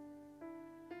God.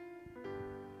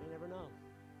 We never know.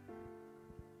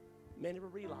 May never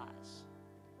realize.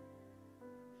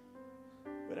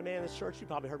 We had a man in this church, you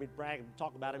probably heard me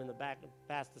talk about him in the back.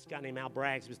 This guy named Al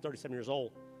Braggs. He was 37 years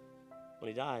old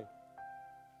when he died.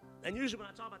 And usually when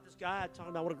I talk about this guy, I talk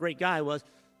about what a great guy he was.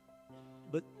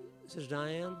 But Sister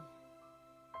Diane,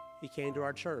 he came to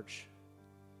our church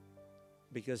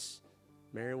because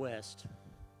Mary West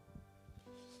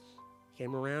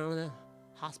came around the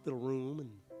hospital room and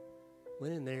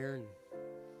went in there and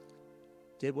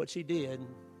did what she did,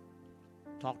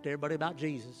 talked to everybody about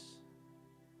Jesus,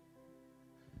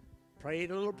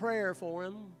 prayed a little prayer for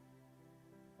him,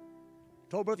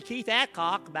 told Brother Keith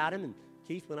Adcock about him, and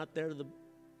Keith went up there to the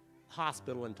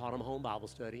hospital and taught him a home Bible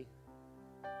study.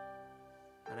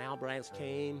 And Al Braggs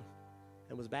came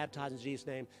and was baptized in Jesus'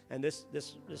 name. And this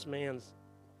man's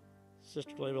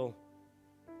Sister Clayville,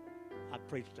 I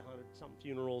preached 100-something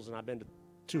funerals, and I've been to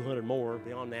 200 more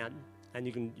beyond that.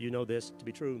 And you know this to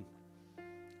be true.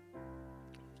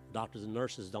 Doctors and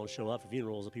nurses don't show up for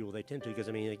funerals of people they tend to because,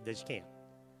 they just can't.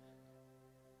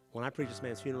 When I preached this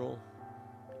man's funeral,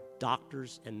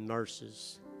 doctors and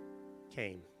nurses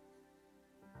came.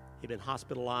 He'd been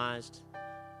hospitalized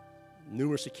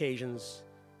numerous occasions,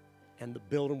 and the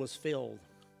building was filled.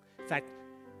 In fact,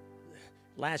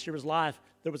 last year of his life,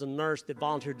 there was a nurse that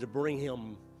volunteered to bring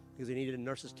him because he needed a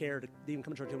nurse's care to even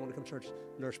come to church. He wanted to come to church.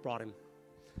 The nurse brought him.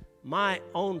 My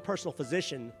own personal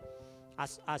physician,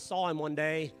 I saw him one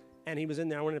day, and he was in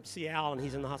there. I went up to see Al, and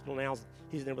he's in the hospital now.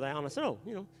 He's in there with Al, and I said,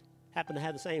 happened to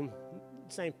have the same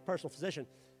personal physician.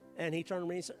 And he turned to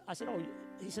me and said,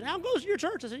 he said, Al goes to your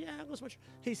church. I said, yeah, Al goes to my church.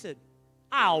 He said,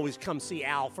 I always come see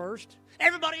Al first.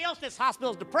 Everybody else in this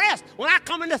hospital is depressed. When I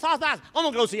come in this hospital, I'm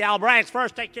going to go see Al Braggs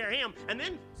first, take care of him, and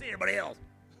then see everybody else.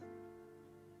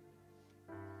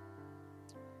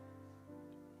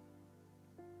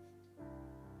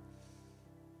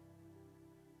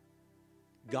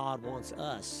 God wants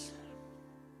us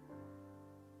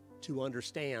to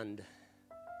understand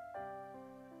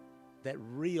that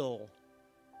real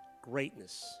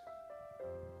greatness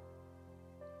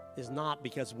is not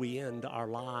because we end our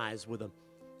lives with a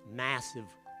massive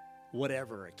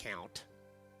whatever account.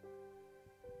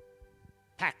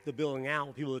 Pack the building out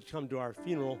with people that come to our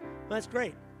funeral. Well, that's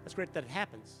great. That's great that it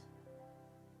happens.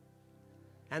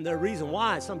 And the reason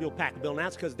why some people pack the building out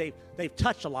is because they've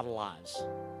touched a lot of lives.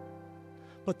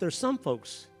 But there's some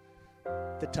folks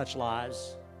that touch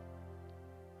lives,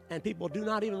 and people do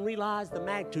not even realize the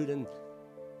magnitude. And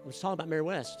I was talking about Mary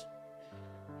West.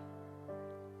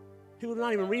 People do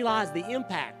not even realize the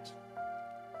impact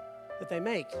that they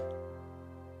make.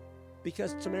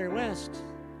 Because to Mary West,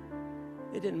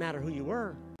 it didn't matter who you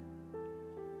were.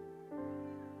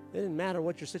 It didn't matter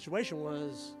what your situation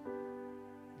was.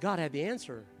 God had the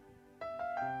answer.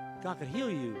 God could heal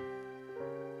you.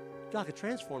 God could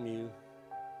transform you.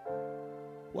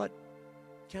 What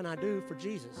can I do for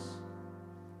Jesus?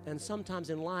 And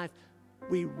sometimes in life,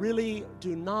 we really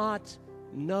do not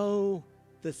know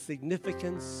the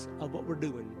significance of what we're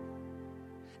doing.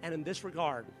 And in this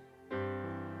regard,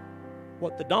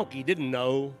 what the donkey didn't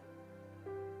know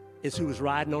is who was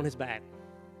riding on his back.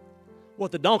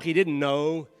 What the donkey didn't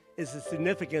know is the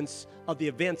significance of the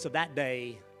events of that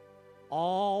day.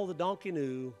 All the donkey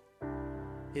knew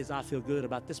is, I feel good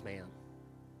about this man,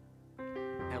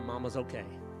 and Mama's okay.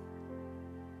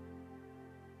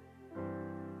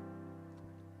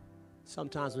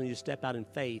 Sometimes when you step out in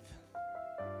faith,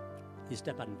 you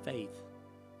step out in faith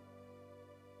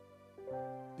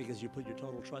because you put your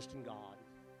total trust in God.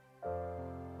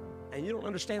 and you don't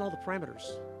understand all the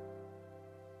parameters.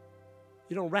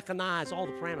 You don't recognize all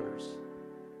the parameters,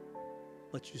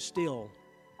 but you still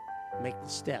make the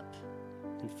step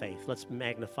in faith. Let's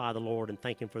magnify the Lord and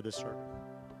thank Him for this sermon.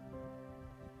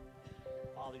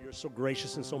 Father, you're so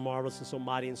gracious and so marvelous and so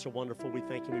mighty and so wonderful. We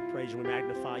thank you, we praise you, we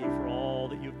magnify you for all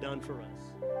that you've done for us.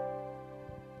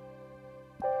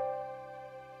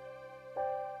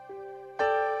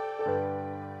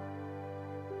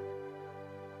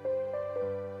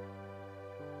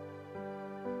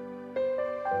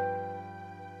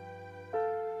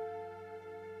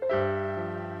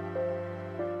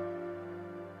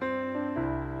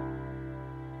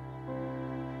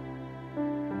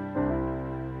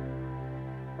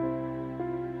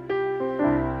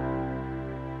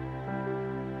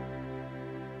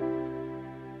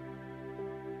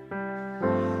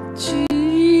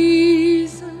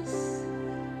 Jesus,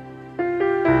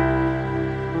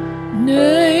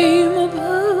 name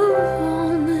above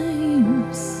all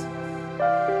names,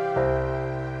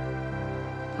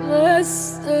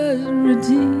 blessed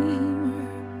Redeemer,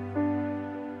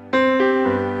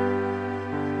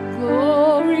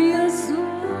 glorious Lord,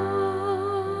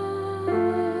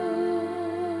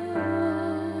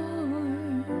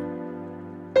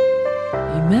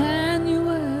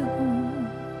 Emmanuel.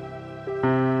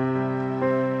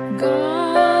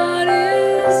 God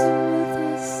is with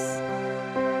us,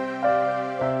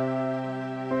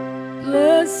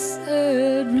 blessed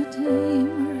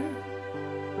Redeemer,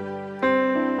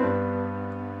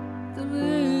 the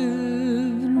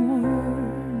living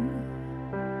Word.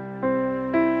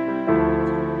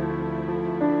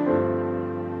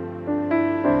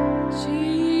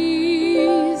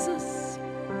 Jesus,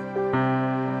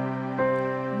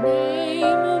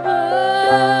 name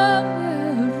above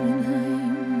every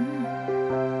name,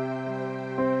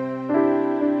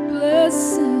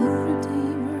 blessed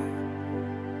Redeemer,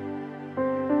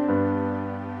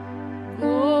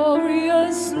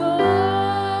 glorious Lord,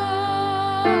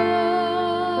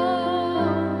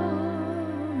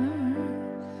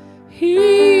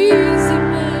 He's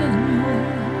Emmanuel.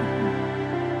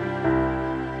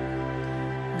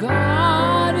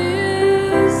 God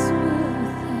is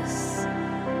with us.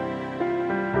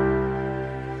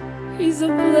 He's a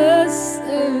blessed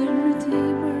Redeemer.